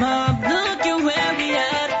cream up, look at where we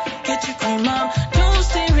at. Get your cream up, don't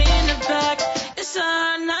stare in the back. It's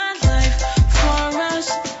a life for us.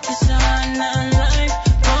 It's a life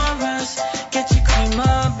for us. Get your cream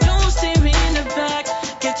up, don't stare in the back.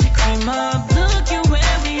 Get your cream up, look at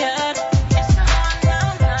where we at. It's a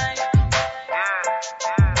life.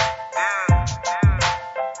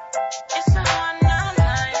 It's a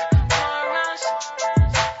life for us.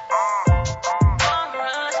 For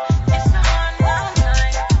us. It's a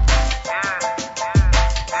life.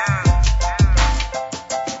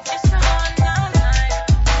 It's a life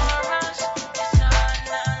for us. It's a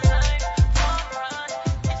life for us.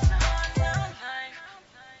 It's a life.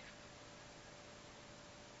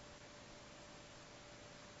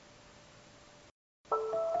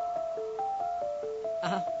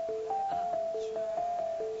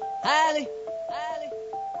 Hailey.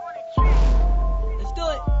 Let's do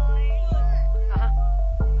it.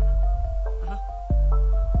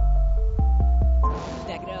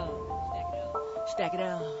 Stack it up. Stack it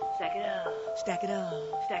up. Stack it up. Stack it up.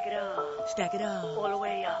 Stack it up. Stack it up. All the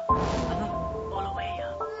way up. All the way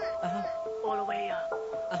up. All the way up.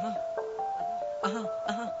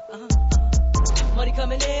 Money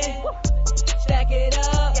coming in. Stack it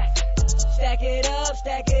up. Stack it up.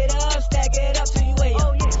 Stack it up. Stack it up till you way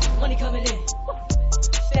up. Money coming in.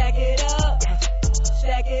 Stack it up.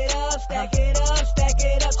 Stack it up. Stack it up. Stack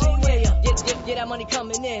it up till you way up. Yeah, that money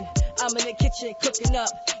coming in. I'm in the kitchen cooking up.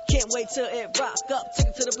 Can't wait till it rock up. Took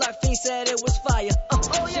it to the block, fiend said it was fire.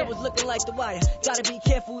 Shit was looking like the wire. Gotta be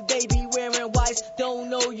careful, they be wearing wires. Don't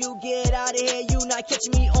know you, get out of here. You not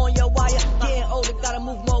catching me on your wire. Getting older, gotta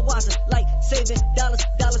move more wiser. Like saving dollars.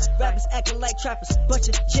 Rappers acting like trappers. Bunch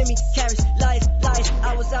of Jimmy carries, lies.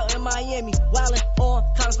 I was out in Miami, wildin' on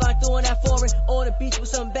Columbine, doing that foreign. On the beach with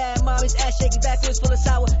some bad mommies. Ass shaking backwards full of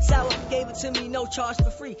sour. Gave it to me, no charge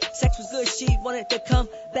for free. Sex was good, she wanted to come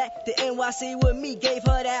back to NYC with me. Gave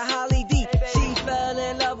her that Holly D. She fell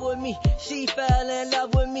in love with me. She fell in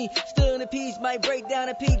love with me. Still in the piece, might break down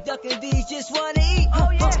a peak. Ducking D's, just wanna eat.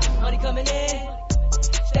 Money coming in.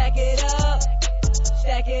 Stack it up.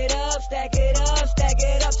 Stack it up. Stack it up. Stack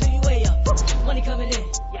it up till you way up. Money coming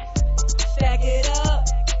in. Stack it up.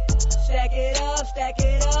 Stack it up. Stack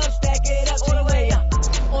it up. Stack it up till you way up.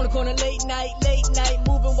 On the corner late night,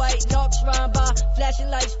 moving white, knocks rhyme by, flashing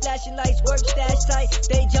lights, work stash tight,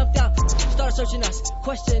 they jumped out, started searching us,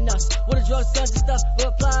 questioning us, what are drugs, guns and stuff,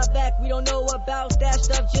 reply back, we don't know about that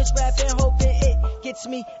stuff, just rapping, hoping it gets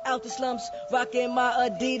me out the slums, rocking my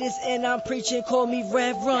Adidas, and I'm preaching, call me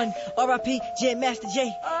Rev Run, R.I.P. Jam Master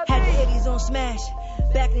J, had the 80s on smash,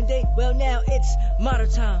 back in the day, well now it's modern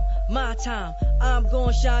time, my time. I'm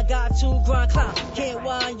gon' shine, got to grind, climb. Can't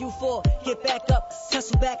whine you for, get back up,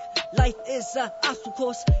 tussle back. Life is a obstacle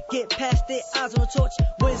course. Get past it, eyes on the torch.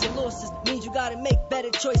 Wins and losses means you gotta make better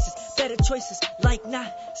choices. Better choices, like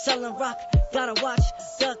not selling rock. Gotta watch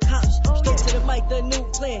the cops. Straight to the mic, the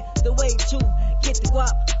new plan, the way to get the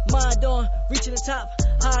guap. Mind on, reaching the top.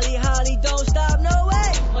 Holly, Holly, don't stop, no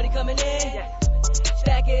way. Money coming in,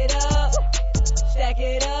 stack it up. Stack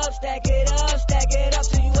it up, stack it up, stack it up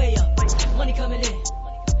till you way up. Money coming in.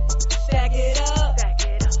 Stack it up, stack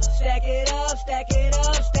it up, stack it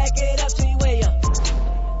up, stack it up till you way up.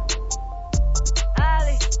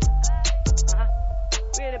 Ali,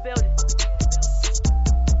 we in the building.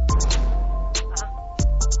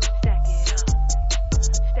 Stack it up,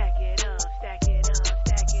 stack it up, stack it up,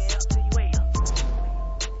 stack it up till you way up.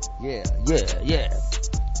 Yeah.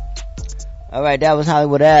 All right, that was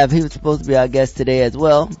Hollywood Ave. He was supposed to be our guest today as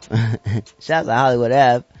well. Shout out to Hollywood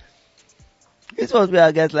Ave. He was supposed to be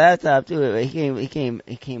our guest last time too. He came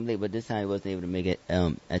late, but this time he wasn't able to make it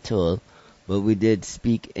at all. But we did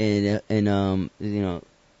speak, and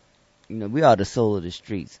we are the soul of the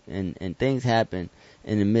streets, and things happen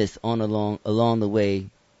in the midst along the way,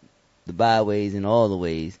 the byways and all the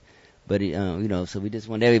ways. But so we just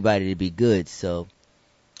want everybody to be good. So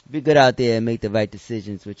be good out there and make the right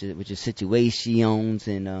decisions with your situations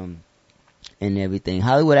and everything.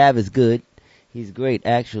 Hollywood Ave is good. He's great,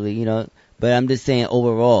 actually, But I'm just saying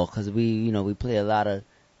overall, because we play a lot of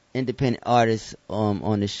independent artists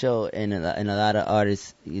on the show, and a lot of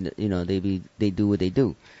artists, they do what they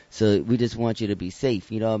do. So we just want you to be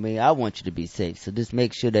safe. You know what I mean? I want you to be safe. So just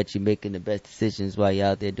make sure that you're making the best decisions while you're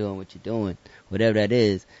out there doing what you're doing, whatever that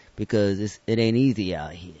is, because it ain't easy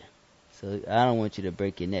out here. So I don't want you to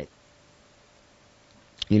break your neck.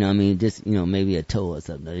 You know what I mean? Just, maybe a toe or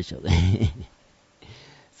something.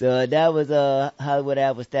 So that was Hollywood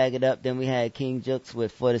Ave was Staggered Up. Then we had King Jux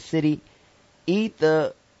with For the City.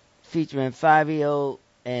 Ether featuring 5EO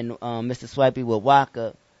and Mr. Swipey with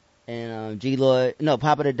Waka. And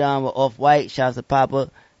Papa the Don with Off-White. Shouts to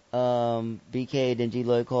Papa. BK, then G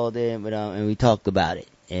Lloyd called in, and we talked about it.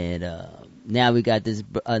 And now we got this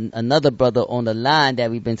another brother on the line that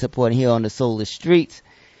we've been supporting here on the Solar Streets,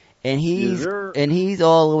 and he's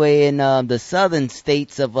all the way in the southern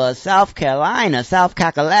states of South Carolina, South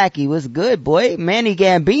Kakalaki. What's good, boy? Manny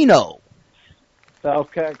Gambino. South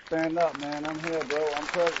Cac, stand up, man. I'm here, bro. I'm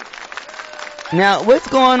present. Now, what's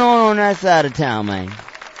going on that side of town, man?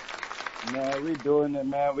 Man, we doing it,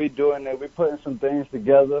 man. We doing it. We putting some things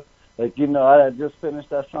together. Like, I just finished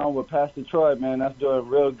that song with Pastor Troy, man. That's doing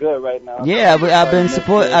real good right now. Yeah, I've been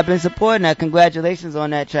supporting that. Congratulations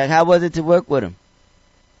on that track. How was it to work with him?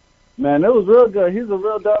 Man, it was real good. He's a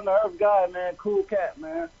real down-to-earth guy, man. Cool cat,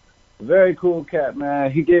 man. Very cool cat, man.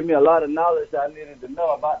 He gave me a lot of knowledge that I needed to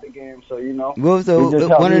know about the game. So, what was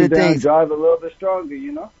one of the things? Drive a little bit stronger,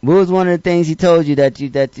 What was one of the things he told you that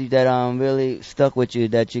really stuck with you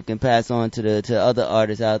that you can pass on to other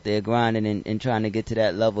artists out there grinding and trying to get to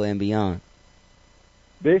that level and beyond?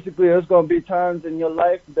 Basically, there's gonna be times in your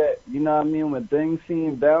life that when things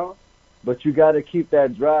seem down, but you got to keep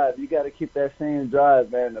that drive. You got to keep that same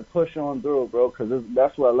drive, man, and push on through, bro. Because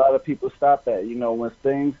that's where a lot of people stop at. When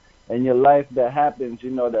things in your life that happens,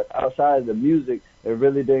 that outside of the music, it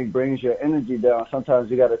really brings your energy down. Sometimes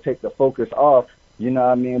you got to take the focus off, But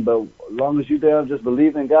as long as you damn just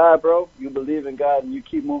believe in God, bro, you believe in God and you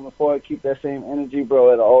keep moving forward, keep that same energy,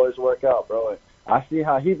 bro, it'll always work out, bro. And I see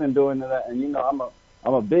how he been doing that, and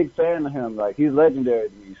I'm a big fan of him. Like, he's legendary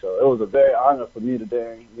to me, so it was a very honor for me to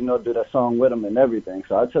do that song with him and everything.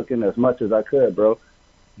 So I took in as much as I could, bro.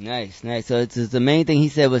 Nice. So it's the main thing he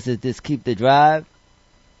said was to just keep the drive.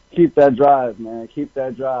 Keep that drive, man. Keep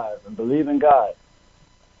that drive and believe in God.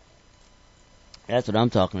 That's what I'm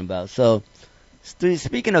talking about. So,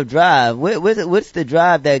 speaking of drive, what's the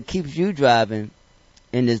drive that keeps you driving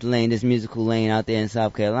in this lane, this musical lane out there in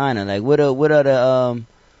South Carolina? Like, what are the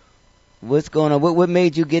what's going on? What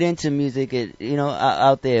made you get into music?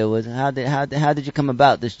 Out there how did you come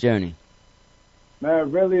about this journey?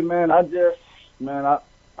 Man, really, man,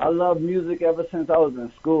 I love music ever since I was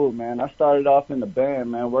in school, man. I started off in the band,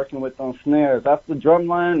 man, working with them snares. After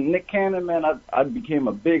Drumline, Nick Cannon, man, I became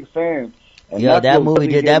a big fan. And that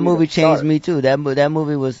movie changed me too. That movie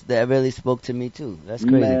that really spoke to me too. That's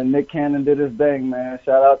crazy. Man, Nick Cannon did his thing, man.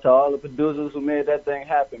 Shout out to all the producers who made that thing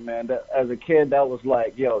happen, man. That, as a kid, that was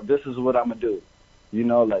like, yo, this is what I'm gonna do.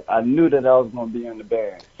 I knew that I was gonna be in the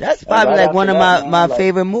band. That's probably like one of my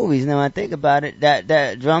favorite movies. Now I think about it, that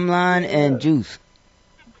Drumline and Juice.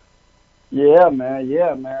 Yeah,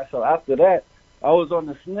 man. So after that, I was on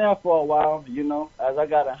the snare for a while, you know. As I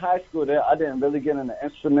got in high school there, I didn't really get in the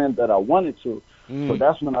instrument that I wanted to. So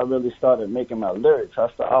that's when I really started making my lyrics. I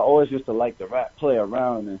always used to like to rap, play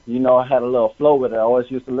around, and, you know, I had a little flow with it. I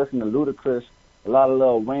always used to listen to Ludacris, a lot of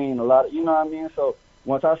Lil Wayne, a lot of, you know what I mean? So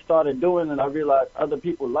once I started doing it, I realized other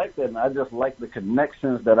people liked it, and I just liked the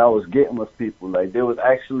connections that I was getting with people. Like, they was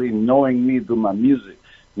actually knowing me through my music.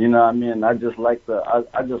 You know what I mean? I just like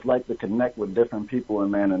to connect with different people,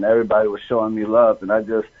 and man, and everybody was showing me love, and I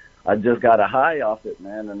just got a high off it,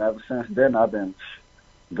 man. And ever since then, I've been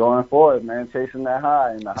going forward, man, chasing that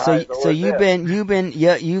high. And the high So you've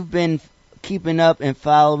been keeping up and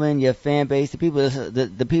following your fan base, the people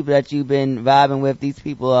that you've been vibing with. These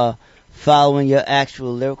people are following your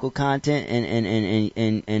actual lyrical content,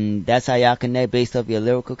 and that's how y'all connect based off your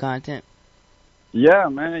lyrical content. Yeah,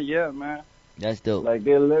 man. That's dope. Like,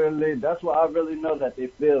 they literally, that's why I really know that they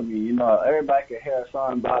feel me. You know, everybody can hear a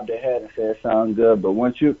song, bob their head and say it sounds good, but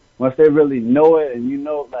once they really know it, and you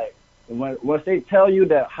know, like, once they tell you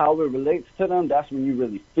that how it relates to them, that's when you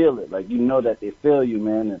really feel it. Like, you know that they feel you,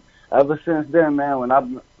 man. And ever since then, man,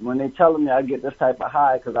 when they telling me I get this type of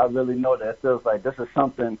high, because I really know that it feels like this is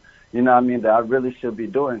something, you know what I mean, that I really should be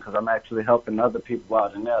doing, because I'm actually helping other people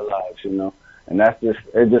out in their lives, you know. And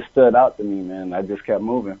it just stood out to me, man. I just kept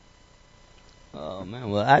moving. Oh man,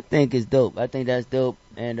 well I think it's dope. I think that's dope,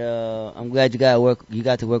 and I'm glad you got to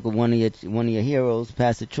work with one of your heroes,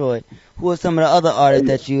 Pastor Troy. Who are some of the other artists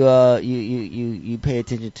that you pay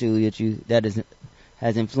attention to that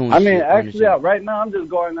has influenced? I mean, you actually, right now I'm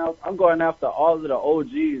going after all of the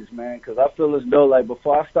OGs, man, because I feel as though, like,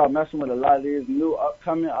 before I start messing with a lot of these new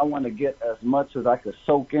upcoming, I want to get as much as I could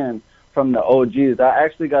soak in from the OGs. I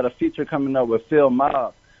actually got a feature coming up with Phil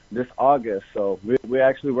Mobb this August, so we're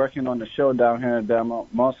actually working on the show down here in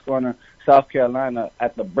Moss Corner, South Carolina,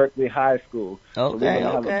 at the Berkeley High School. Okay, so we're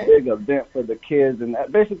gonna have a big event for the kids, and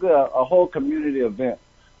basically a whole community event,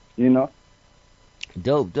 you know.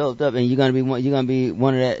 Dope. And you're gonna be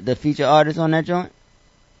one of the feature artists on that joint?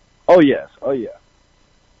 Oh yeah.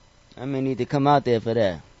 I may need to come out there for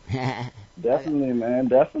that. Definitely, man.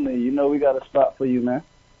 Definitely. You know we got a spot for you, man.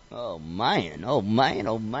 Oh man.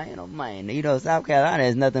 You know, South Carolina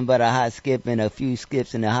is nothing but a hot skip and a few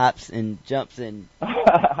skips and the hops and jumps, and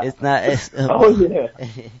it's not. Oh yeah.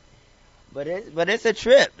 But it's a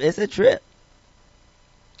trip.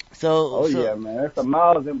 So. Yeah, man. There's some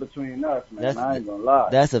miles in between us, man. I ain't gonna lie.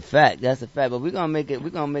 That's a fact. But we're gonna make it. We're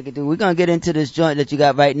gonna get into this joint that you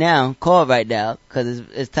got right now, because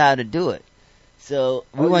it's time to do it. So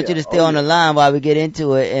we want you to stay on the line while we get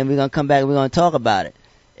into it, and we're gonna come back and we're gonna talk about it.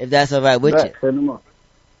 If that's all right with you.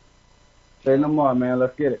 Say no more, man.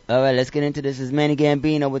 Let's get it. All right, let's get into this. This is Manny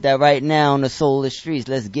Gambino with that right now on the Soul of the Streets.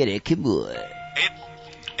 Let's get it. Keep boy.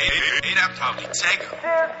 I'm talking Taker.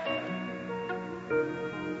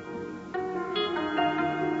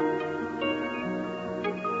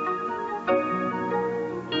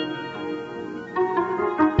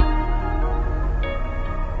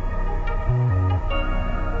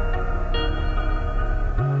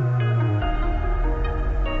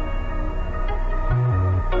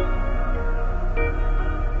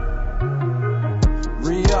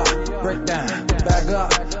 Break down, back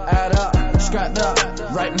up, add up, scrapped up,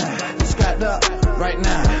 right now, scrapped up, right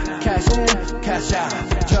now, cash in, cash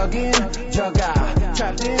out, jug in, jug out,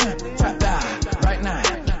 trapped in, trapped out, right now,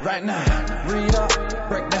 re-up,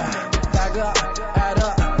 break down, back up, add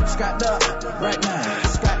up, scrapped up, right now,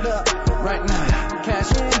 scrapped up, right now,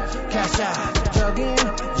 cash in, cash out, jug in,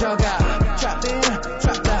 jug out, trapped in,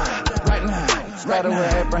 trapped out, right now, started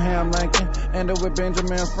with Abraham Lincoln. Ended with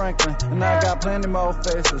Benjamin Franklin, and I got plenty more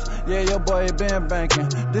faces. Yeah, your boy been banking.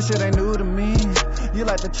 This shit ain't new to me. You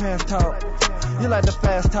like the trash talk, you like the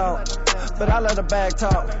fast talk, but I let the bag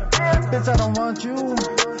talk. Bitch, I don't want you.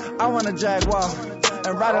 I want a Jaguar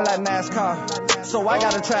and ride it like NASCAR. So I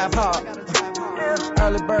got a trap hard.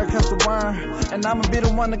 Early bird catch the worm, and I'ma be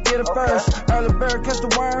the one to get it first. Early bird catch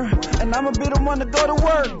the worm, and I'ma be the one to go to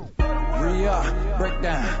work. Re-up, break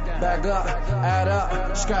down, back up, add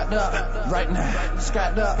up, scrapped up, right now,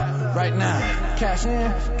 scrapped up, right now, cash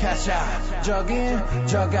in, cash out, jug in,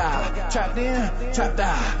 jug out, trapped in, trapped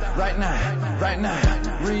out, right now,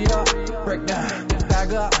 re-up, break down,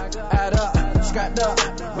 back up, add up, scrapped up,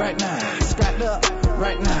 right now, scrapped up,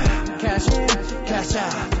 right now, cash in, cash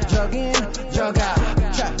out, jug in, jug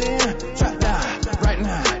out, trapped in, trapped out, right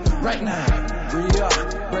now,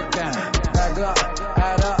 re-up, break down, back up,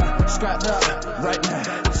 add up, scrapped up, right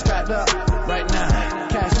now, scrapped up, right now,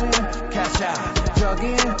 cash in, cash out, jug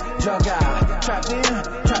in, jug out, trapped in,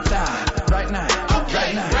 trapped out, right now,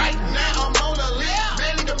 right now. Right now I'm on the list,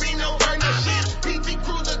 barely to be no burner shit. PT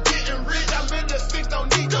Cruiser getting rich, I live the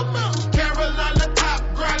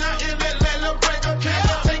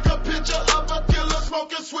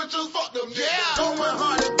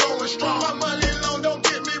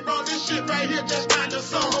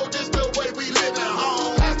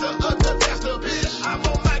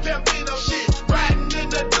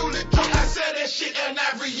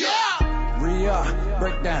Re-up,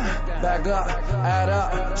 break down, back up, add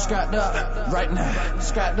up, scrapped up, right now,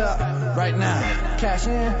 scrapped up, right now. Cash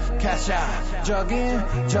in, cash out, jug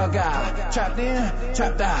in, jug out, trapped in,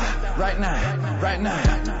 trapped out, right now, right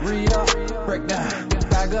now. Re-up, break down,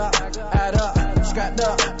 back up, add up, scrapped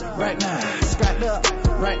up, right now, scrapped up,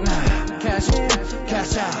 right now. Cash in,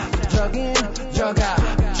 cash out, jug in, jug out,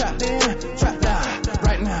 trapped in, trapped out,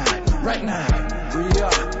 right now, right now.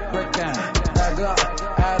 Re-up, break down, back up,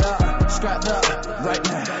 add up, scrapped up, right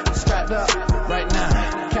now, scrapped up, right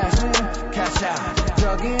now. Cash in, cash out,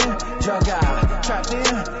 jug in, jug out, trapped in,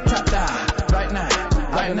 trapped out, right now,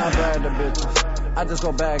 right now. I bag the bitches, I just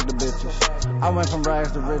go bag the bitches. I went from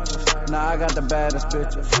rags to riches, now I got the baddest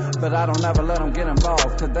bitches. But I don't ever let them get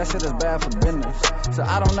involved, cause that shit is bad for business. So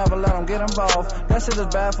I don't ever let them get involved, that shit is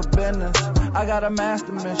bad for business. I got a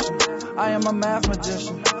master mission, I am a math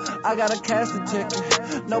magician. I gotta cash the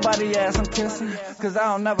ticket, nobody ass I'm kissing. Cause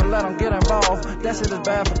I don't never let them get involved, that shit is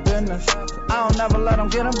bad for business. I don't never let them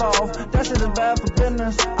get involved, that shit is bad for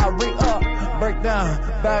business. I re-up, break down,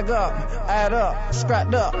 bag up, add up,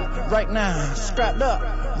 scrapped up, right now, scrapped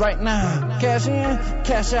up, right now. Cash in,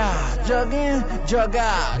 cash out, jug in, jug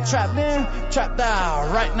out, trapped in, trapped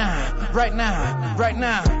out, right now, right now, right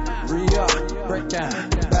now. Re-up, break down,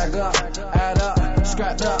 bag up, add up,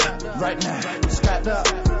 scrapped up, right now, scrapped up,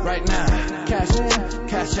 right now. Cash in,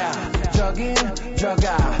 cash out, jug in, jug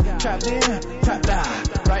out, trapped in, trapped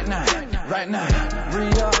out, right now, right now.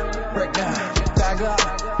 Re-up, break down, bag up,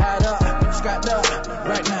 add up, scrapped up,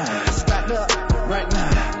 right now, scrapped up, right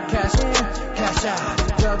now. Cash in, cash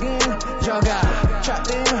out, jug in, jug out,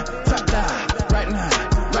 trapped in, trapped out, right now,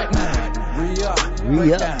 right now. Re-up,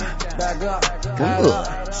 break down, bag up, add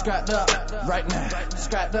up, scrapped up, right now,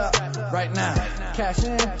 scrapped up, right now. Cash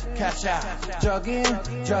in, cash out, jug in,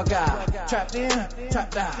 jug out, trapped in,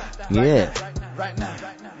 trapped out. Yeah. Right now,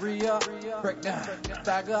 re-up, break down,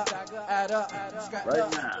 bag up, add up, scrapped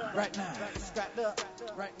up, right now, scrapped up,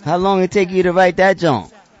 right now. How long it take you to write that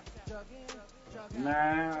junk?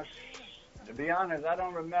 Man, to be honest, I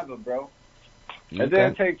don't remember, bro. Okay. It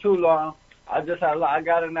didn't take too long. I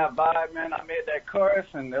got in that vibe, man. I made that chorus,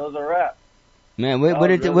 and it was a rap. Man,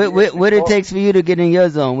 what it takes for you to get in your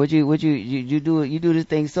zone? You do this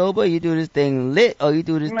thing sober? You do this thing lit? Or you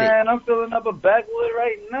do this thing? Man, I'm filling up a backwood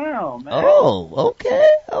right now, man. Oh, okay.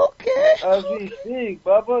 As we speak,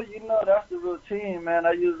 Bubba, you know that's the routine, man.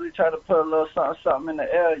 I usually try to put a little something in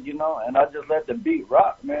the air, you know, and I just let the beat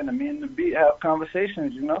rock, man. And me and the beat have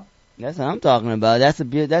conversations, you know. That's what I'm talking about. That's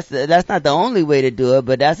not the only way to do it,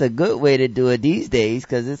 but that's a good way to do it these days,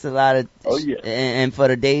 because it's a lot of. Oh yeah. And for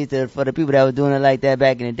the people that were doing it like that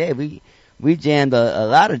back in the day, we jammed a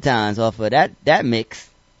lot of times off of that mix.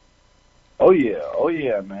 Oh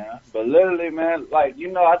yeah, man. But literally, man, like, you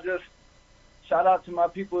know, I just shout out to my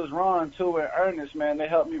people as Ron too and Ernest, man. They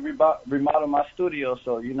helped me remodel my studio,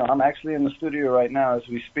 so you know I'm actually in the studio right now as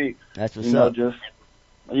we speak. That's what's up.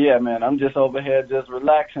 Yeah, man, I'm just over here just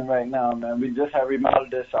relaxing right now, man. We just have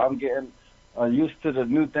remodeled this, so I'm getting used to the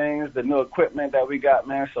new things, the new equipment that we got,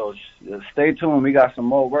 man. So stay tuned. We got some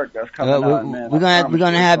more work that's coming out, man. We're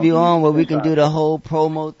gonna have you on where we can do the whole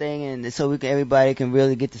promo thing, and so everybody can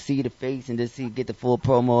really get to see the face and just get the full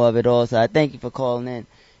promo of it all. So I thank you for calling in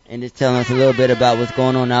and just telling us a little bit about what's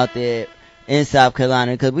going on out there in South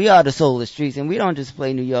Carolina, because we are the soul of the streets, and we don't just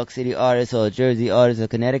play New York City artists or Jersey artists or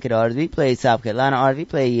Connecticut artists. We play South Carolina artists. We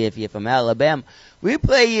play you if you're from Alabama. We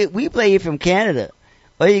play you from Canada.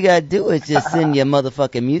 All you gotta do is just send your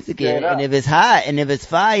motherfucking music in, and if it's hot and if it's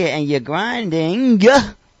fire and you're grinding,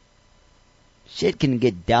 shit can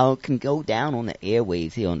go down on the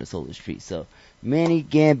airwaves here on the soul of the streets. So, Manny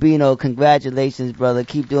Gambino, congratulations, brother.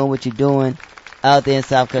 Keep doing what you're doing out there in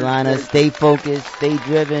South Carolina. Stay focused, stay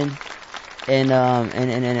driven.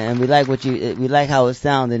 And we like how it's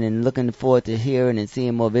sounding, and looking forward to hearing and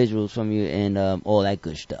seeing more visuals from you and all that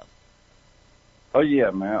good stuff. Oh yeah,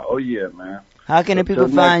 man. How can the people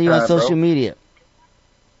find you on social media?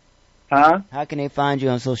 Huh? How can they find you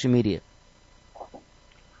on social media?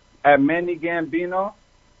 At Manny Gambino.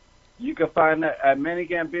 You can find that at Manny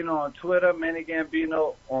Gambino on Twitter, Manny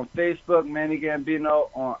Gambino on Facebook, Manny Gambino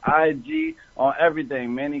on IG, on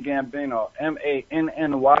everything. Manny Gambino, MANNY.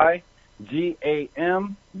 Gambino.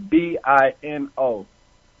 All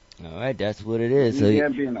right, that's what it is. So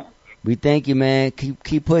we thank you, man.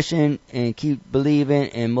 Keep pushing and keep believing,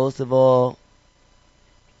 and most of all,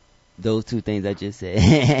 those two things I just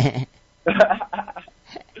said.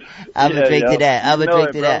 I'm gonna drink to that. I'm gonna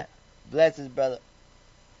drink to that. Blessings, brother.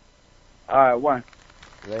 All right, one.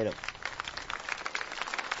 Later.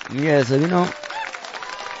 Yeah, so you know,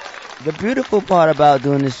 the beautiful part about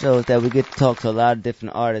doing this show is that we get to talk to a lot of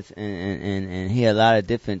different artists and hear a lot of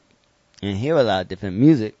different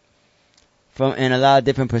music from and a lot of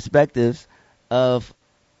different perspectives of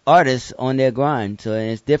artists on their grind. So and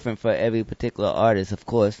it's different for every particular artist, of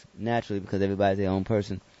course, naturally, because everybody's their own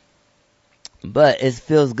person. But it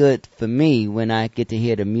feels good for me when I get to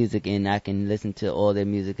hear the music and I can listen to all their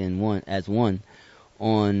music in one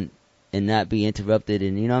and not be interrupted,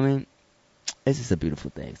 and you know what I mean? It's just a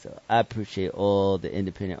beautiful thing. So I appreciate all the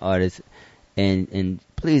independent artists, and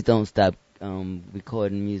please don't stop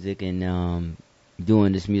recording music and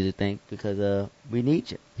doing this music thing, because we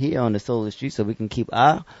need you here on the Soul of the Street so we can keep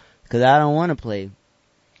because I don't want to play.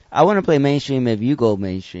 I want to play mainstream if you go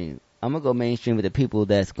mainstream. I'm going to go mainstream with the people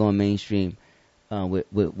that's going mainstream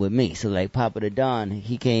with me. So like Papa the Don,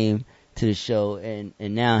 he came to the show and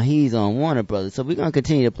now he's on Warner Brothers. So we're going to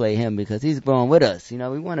continue to play him because he's growing with us. You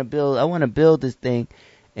know, I want to build this thing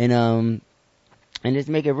and just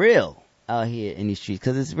make it real out here in these streets,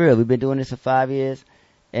 because it's real. We've been doing this for 5 years,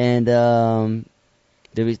 and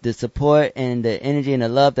the support and the energy and the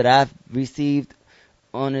love that I've received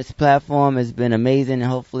on this platform has been amazing,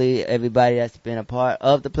 and hopefully everybody that's been a part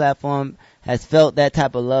of the platform has felt that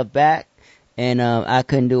type of love back, and I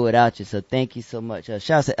couldn't do it without you, so thank you so much.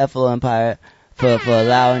 Shouts to FLO Empire for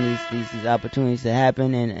allowing these opportunities to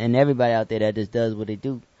happen, and everybody out there that just does what they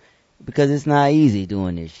do, because it's not easy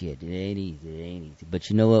doing this shit. It ain't easy, but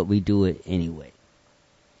you know what? We do it anyway.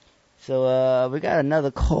 So we got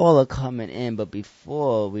another caller coming in, but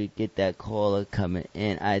before we get that caller coming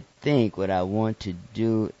in, I think what I want to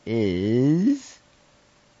do is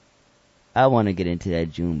I want to get into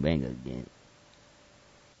that June Banger again.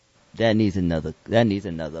 That needs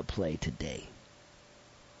another play today,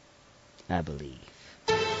 I believe.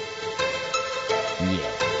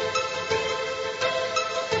 Yeah.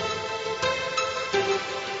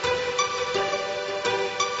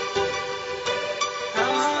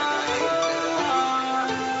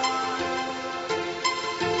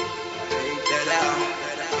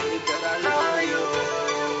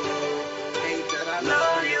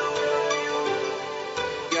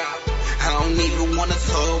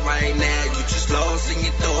 Right now, you just lost in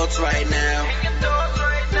your thoughts right now.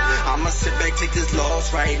 I'ma sit back, take this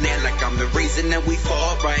loss right now, like I'm the reason that we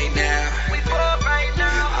fought right now.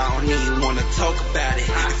 I don't even wanna talk about it.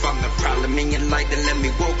 If I'm the problem in your life, then let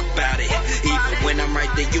me walk about it. Even when I'm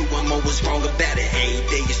right there, I'm always wrong about it. Every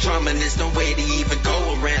day is trauma, and there's no way to even go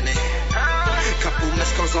around it. Couple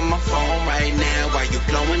missed calls on my phone right now. Why you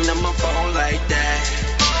blowing up my phone like that?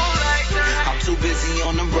 I'm too busy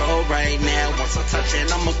on the road right now. Once I touch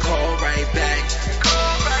it, I'ma call right back.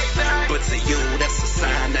 But to you, that's a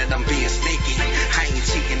sign that I'm being sneaky. I ain't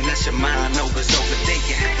cheating, that's your mind always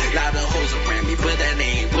overthinking. Lot of hoes around me, but that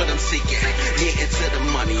ain't what I'm seeking. Getting to the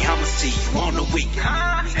money, I'ma see you on the weekend.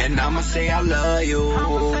 And I'ma say I love you.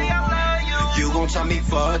 You gon' tell me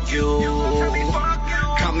fuck you.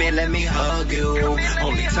 Come here, let me hug you.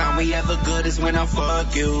 Only time we ever good is when I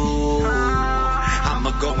fuck you.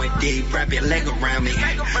 I'ma go in deep, wrap your leg around me.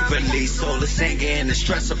 Release all the anger and the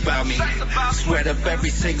stress about me. Sweat up every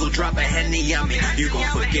single drop of Henny on me. You gon'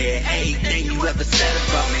 forget anything you ever said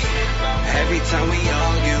about me. Every time we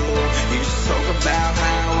argue, you just talk about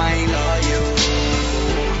how I ain't loyal.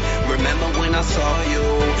 Remember when I saw you?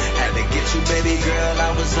 Had to get you, baby girl,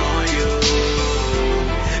 I was on you.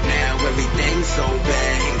 Now everything's so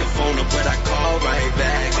bad. Hang the phone up, but I call right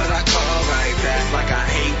back. It's like I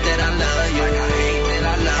hate that I love you.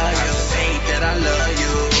 I just hate that I love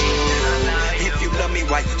you. If you love me,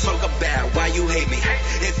 why you talk about? Why you hate me?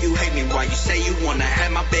 If you hate me, why you say you wanna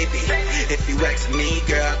have my baby? If you ask me,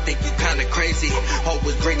 girl, I think you kinda crazy.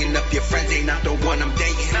 Always bringing up your friends, ain't not the one I'm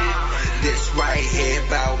dating. This right here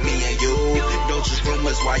about me and you. Don't just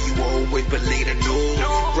rumors, why you always believe the news.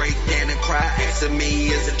 Break down and cry, asking me,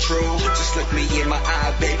 is it true? Just look me in my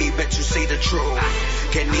eye, baby, bet you see the truth.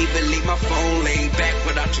 Can't even leave my phone laid back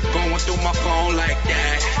without you going through my phone like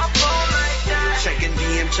that. Checking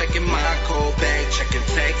DM, checking my call back, checking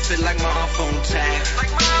text, feel like my phone tag.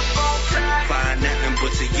 Find nothing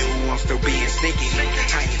but to you, I'm still being sneaky.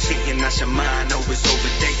 I ain't cheating, that's your mind, always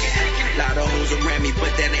overthinking. Lot of hoes around me,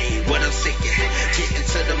 but that ain't what I'm seeking. Getting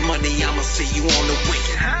to the money, I'ma see you on the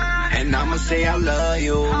weekend. And I'ma say I love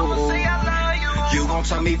you. You gon'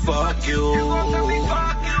 tell me fuck you.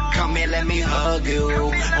 Come here, let me hug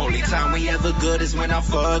you. Only time we ever good is when I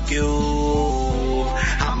fuck you.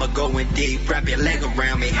 I'ma go in deep, wrap your leg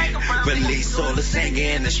around me. Release all the anger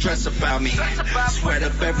and the stress about me. Sweat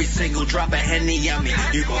up every single drop of Henny on me.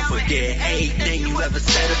 You gon' forget anything you ever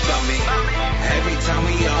said about me. Every time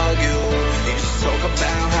we argue, you just talk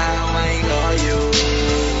about how I ain't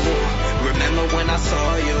loyal.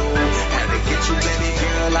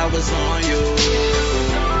 was on you.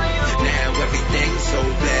 Now everything's so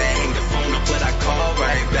bad. Hang the phone up, but I call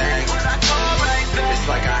right back. It's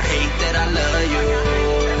like I hate that I love you.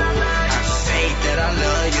 I just hate that I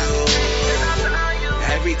love you.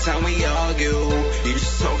 Every time we argue, you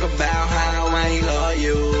just talk about how I ain't love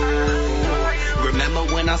you. Remember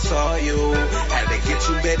when I saw you? Had to get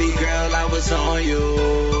you, baby girl, I was on you.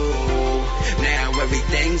 Now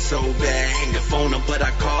everything's so bad. Hang the phone up, but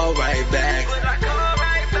I call right back.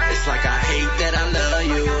 It's like I hate that I love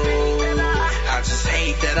you. I just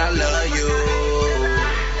hate that I love you.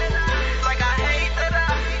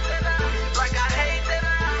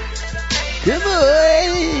 Good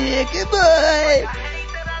boy, good boy.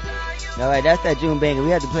 All right, that's that June banger. We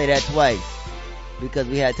had to play that twice because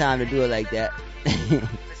we had time to do it like that.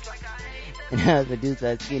 And that was produced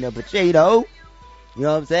by Skino Pacheco. You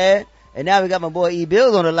know what I'm saying? And now we got my boy E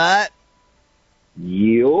Bills on the line.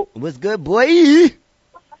 Yo. What's good, boy?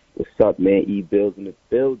 What's up, man? E Bills in the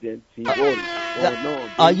building. What's going on?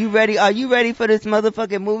 Are you ready? Are you ready for this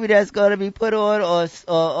motherfucking movie that's gonna be put on, or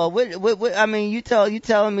what? I mean, you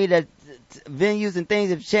telling me that venues and things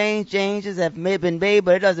have changed, changes have been made,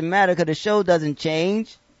 but it doesn't matter because the show doesn't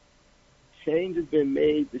change. Change has been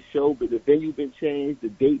made. The show, but the venue been changed. The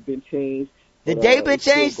date been changed. The date been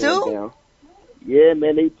changed too? Down. Yeah,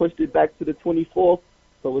 man, they pushed it back to the 24th,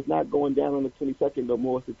 so it's not going down on the 22nd no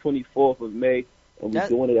more. It's the 24th of May, and we're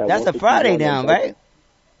doing it at That's a Friday now, right?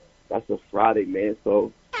 That's a Friday, man.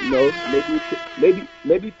 So, you know,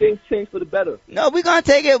 maybe things change for the better. No, we're gonna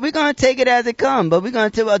take it. We're gonna take it as it comes, but we're gonna.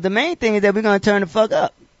 The main thing is that we're gonna turn the fuck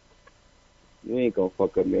up. You ain't gonna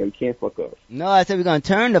fuck up, man. We can't fuck up. No, I said we're gonna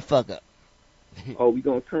turn the fuck up. Oh, we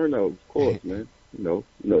gonna turn up, of course, man. You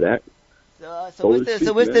know that. So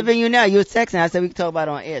what's the venue now? You were texting. I said we can talk about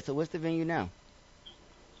it on air. So what's the venue now?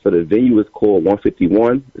 So the venue is called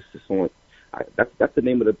 151. It's just on. That's the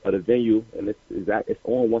name of the venue, and it's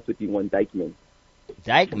on 151 Dykeman.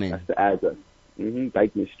 Dykeman. That's the address.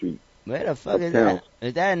 Dykeman Street. Where the fuck is uptown. that?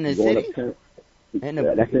 Is that in the city?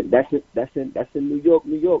 That's in New York.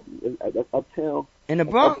 That's uptown. In the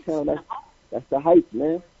Bronx. Uptown, that's the Heights,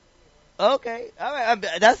 man. Okay, all right.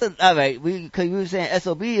 All right. Cause you were saying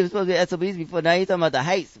SOB. It was supposed to be SOBs before. Now you're talking about the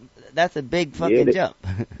Heights. That's a big fucking jump.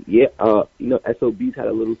 Yeah. You know, SOBs had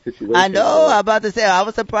a little situation. I know. I'm about to say. I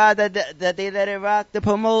was surprised that they let it rock the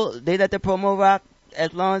promo. They let the promo rock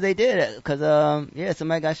as long as they did it. Cause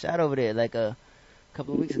somebody got shot over there like a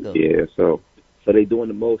couple of weeks ago. Yeah. So they doing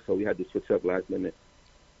the most. So we had to switch up last minute.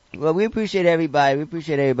 Well, we appreciate everybody. We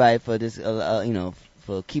appreciate everybody for this.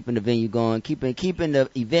 For keeping the venue going, keeping the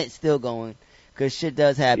event still going, because shit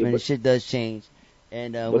does happen, shit does change,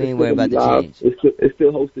 and we ain't worried about the change. It's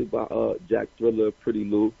still hosted by Jack Thriller, Pretty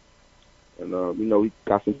Lou, and you know, we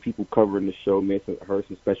got some people covering the show, man. Heard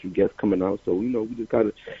some special guests coming out, so you know, we just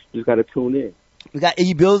gotta tune in. We got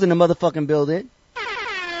E Bills in the motherfucking building.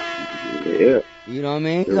 Yeah. You know what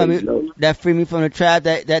I mean? That Free Me From the Trap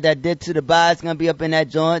that did to the bar is gonna be up in that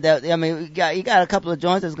joint. You got a couple of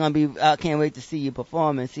joints that's gonna be. I can't wait to see you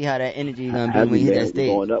perform and see how that energy is gonna be when you hit that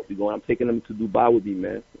stage. I'm taking them to Dubai with me,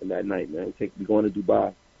 man. That night, man. We going to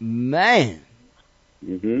Dubai. Man.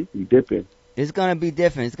 We dipping. It's gonna be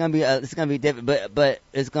different. It's gonna be different, but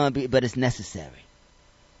it's necessary.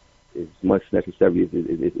 It's much necessary.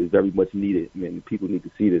 It's very much needed, man. People need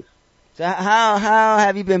to see this. So how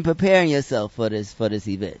have you been preparing yourself for this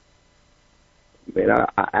event? Man,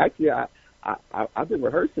 I've been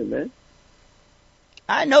rehearsing, man.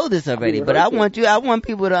 I know this already, but I want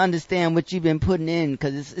people to understand what you've been putting in,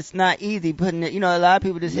 because it's not easy putting it. You know, a lot of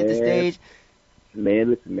people just hit the stage. Man,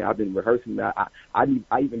 listen, man, I've been rehearsing. Man. I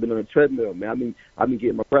even been on a treadmill, man. I've been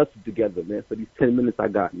getting my breath together, man, for these 10 minutes I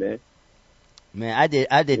got, man. Man, I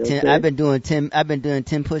did 10. I've been doing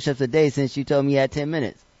 10 push-ups a day since you told me you had 10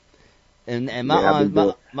 minutes. And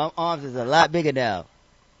my arms is a lot bigger now.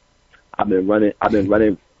 I've been running,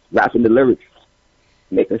 rapping the lyrics,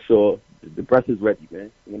 making sure the breath is ready,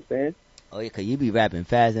 man. You know what I'm saying? Oh yeah, 'cause you be rapping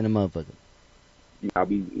fast in a motherfucker. I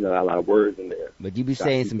be, a lot of words in there. But you be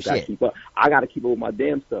saying some shit. I gotta keep up with my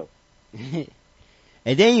damn stuff. And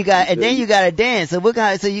then you got to dance. So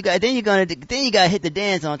you gotta hit the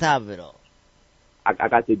dance on top of it all. I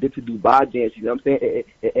got the Dip to Dubai dance. You know what I'm saying?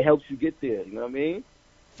 It helps you get there. You know what I mean?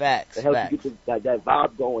 Facts. It helps you get that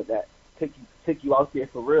vibe going. That take you out there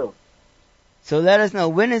for real. So let us know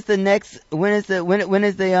when is the date?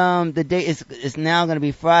 It's now gonna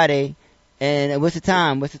be Friday, and what's the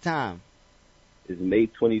time? It's May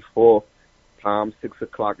 24th. Time 6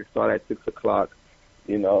 o'clock. It started at 6 o'clock.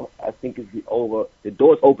 You know, I think it's over. The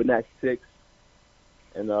doors open at 6,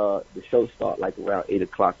 and the show start like around 8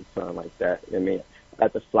 o'clock or something like that. I mean,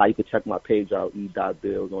 got the flyer. You can check my page out,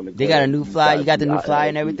 e.bills on the. They got a new flyer. You got the new flyer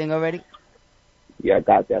and everything already? Yeah, I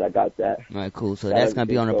got that. All right, cool. So that's gonna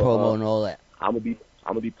be on the promo and all that. I'm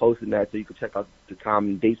gonna be posting that so you can check out the time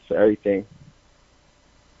and dates for everything.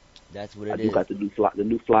 That's what it I is. do got the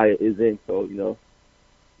new flyer is in, so you know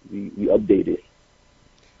we updated.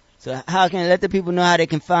 So how can let the people know how they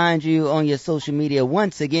can find you on your social media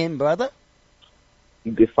once again, brother?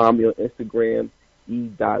 You can find me on Instagram,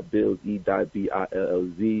 e.bills, e.bills.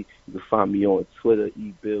 You can find me on Twitter,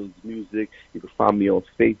 eBillsMusic. You can find me on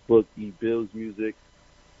Facebook, eBillsMusic.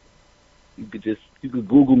 You could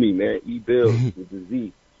Google me, man, eBills with the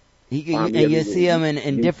Z. And you'll see him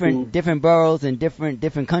in different boroughs and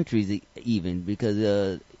different countries even,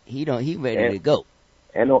 because he ready to go.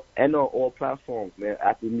 And on all platforms, man.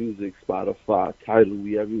 Apple Music, Spotify, Tidal,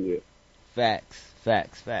 we everywhere. Facts.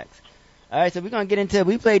 All right, so we're gonna get into it.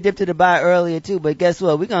 We played Dip to the Bar earlier too, but guess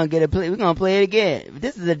what? We're gonna play it again.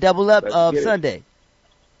 This is a double up of Sunday.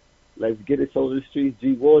 Let's get it. Soul of the Streets,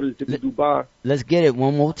 G Waters, Dip to Dubai. Let's get it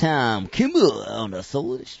one more time. Kimber on the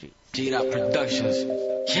Soul of the Streets. G-Dot Productions.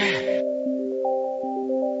 Yeah.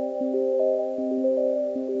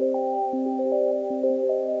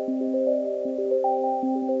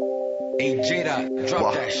 Hey, J-Dot,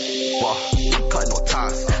 drop that shit. I'm cutting no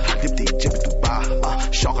ties. I dip the Egypt in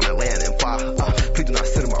Dubai. Shark on the land and fire. Please do not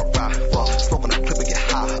sit in my ride. Smoke on the clip and get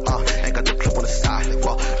high. Ain't got the clip on the side.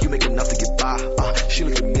 You make enough to get by. She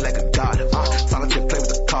look at me like a god. Silent play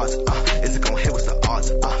with the cards. Is it gon' hit with the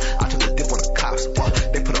odds? I took the dip on the cops.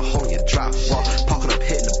 They put a hole in your drop. Parking up,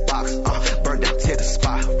 hitting the box. Burn down, tear the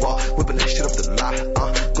spot. Whipping that shit up the lot.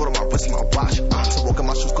 Go to my wrist and my watch. So walking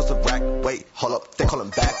my shoes cause the rack. Wait, hold up, they callin'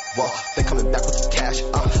 back. They coming back with the cash.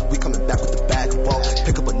 We coming back with the bag.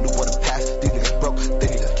 Pick up a new one and pass. These niggas broke, they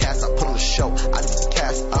need a cast. I put on the show, I need the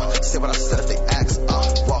cast. Say what I said if they ask.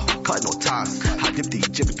 Cutting no ties. I dip the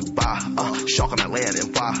Egypt in Dubai. Shark on that land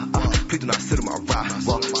and fire. Please do not sit in my ride.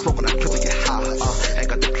 Smoke on that clip and get high. Ain't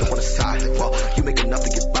got the clip on the side. You make enough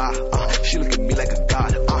to get by. She look at me like a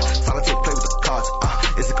god. Silent play with the cards.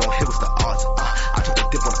 Is it gon' hit with the odds? I took the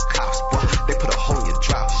dip on the cops. They put a hole in your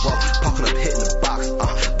drop. Parking up, hitting the box.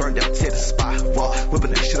 Burn down, tear the spot.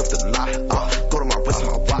 Whipping that shit up the lot. Go to my wrist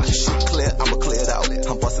and my watch. Shit clear, I'ma clear it out.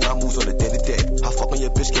 I'm busting out moves on the day to day. I fuck on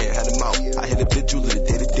your bitch, can't have him out. I hit a bit Julie the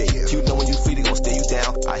day to day. You know when you free, they gon' stay you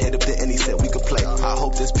down. I hit a bit and he said we could play. I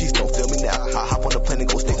hope this piece don't feel me now. I hop on the plane and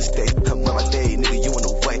go state to state. Come run my day, nigga, you in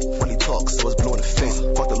the way. Funny talk, so it's blue in the face.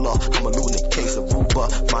 Fuck the law, I'm a new in the case. Aruba,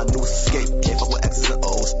 my newest escape. Can't fuck with X's and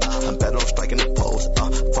O's. I'm better off striking the pose.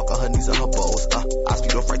 Fuck her knees and her bows. I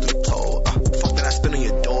speed off right through the toe. Fuck that I spin on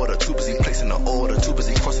your daughter. Too busy placing the order. Too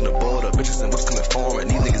busy crossing the border. Bitches and whips coming foreign.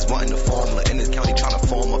 These niggas wanting the formula. In this county trying to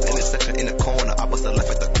form up. Intersection in the corner. I bust a left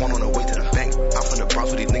at the corner on the way to the bank. I'm from the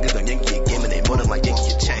Bronx with these niggas on Yankee game and they more than like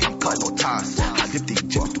Yankee chain. I'm cutting no ties. I dip the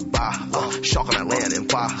Egypt in Dubai. Shark on that land and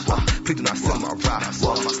fire. Please do not sit in my ride.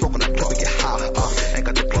 Smoke on that clip and get high. Ain't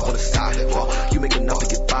got the clip on the side. You make enough to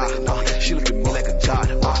get by. She look at me like a god.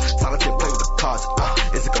 Silent play with the cards.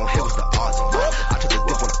 Is it gon' hit with the odds? I took the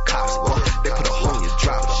dip on the cops. They put a hole in your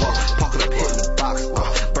drop. Parking up, hitting the box.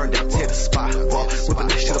 Burn down, tear the spot. Whipping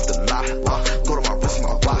that shit up the lot. Go to my wrist and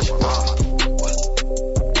my watch.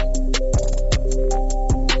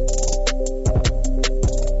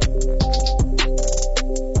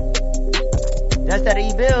 That's that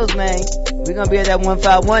E-Bills, man. We're gonna be at that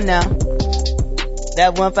 151 now.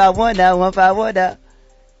 That 151 now.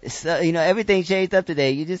 So, everything changed up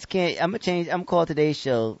today. You just can't. I'm gonna call today's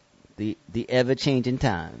show the ever-changing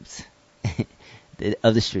times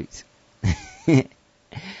of the streets.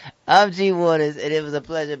 I'm G Waters, and it was a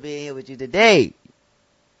pleasure being here with you today.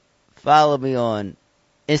 Follow me on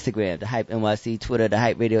Instagram, The Hype NYC, Twitter, The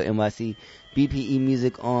Hype Radio NYC, BPE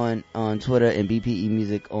Music on Twitter, and BPE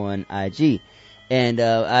Music on IG. And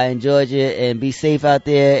I enjoyed you, and be safe out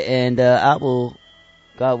there, and I will,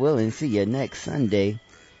 God willing, see you next Sunday.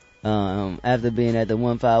 After being at the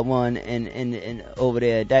 151 and over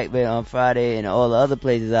there at Dyke on Friday and all the other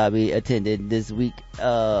places I'll be attending this week.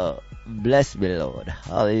 Bless me, Lord.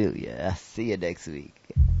 Hallelujah. I'll see you next week.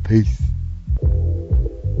 Peace.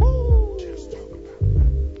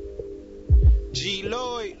 G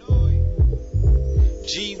Lloyd,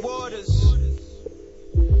 G Waters,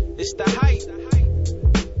 it's the Hype,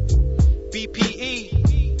 BPE,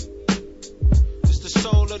 it's the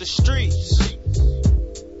soul of the streets.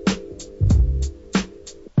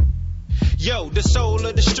 Yo, the soul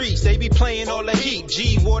of the streets, they be playing all the heat.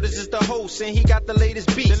 G Waters is the host and he got the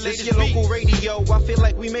latest beats. It's your local radio, I feel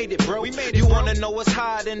like we made it, bro. You wanna know what's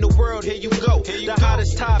hot in the world, here you go. The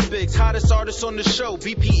hottest topics, hottest artists on the show.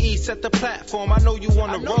 BPE set the platform, I know you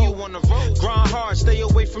wanna roll. Grind hard hard, stay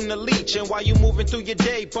away from the leech. And while you moving through your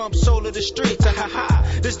day, bump soul of the streets. Ha ha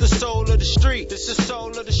ha. This the soul of the street. This the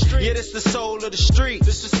soul of the street. Yeah, this the soul of the street.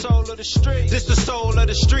 This the soul of the street. This the soul of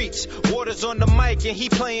the streets. Waters on the mic and he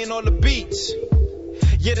playing all the beats.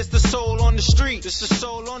 Yeah, this the soul on the street. This the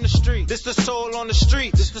soul on the street. This the soul on the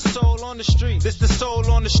street. This the soul on the street. This the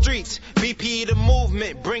soul on the streets. BP the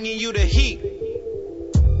movement, bringing you the heat.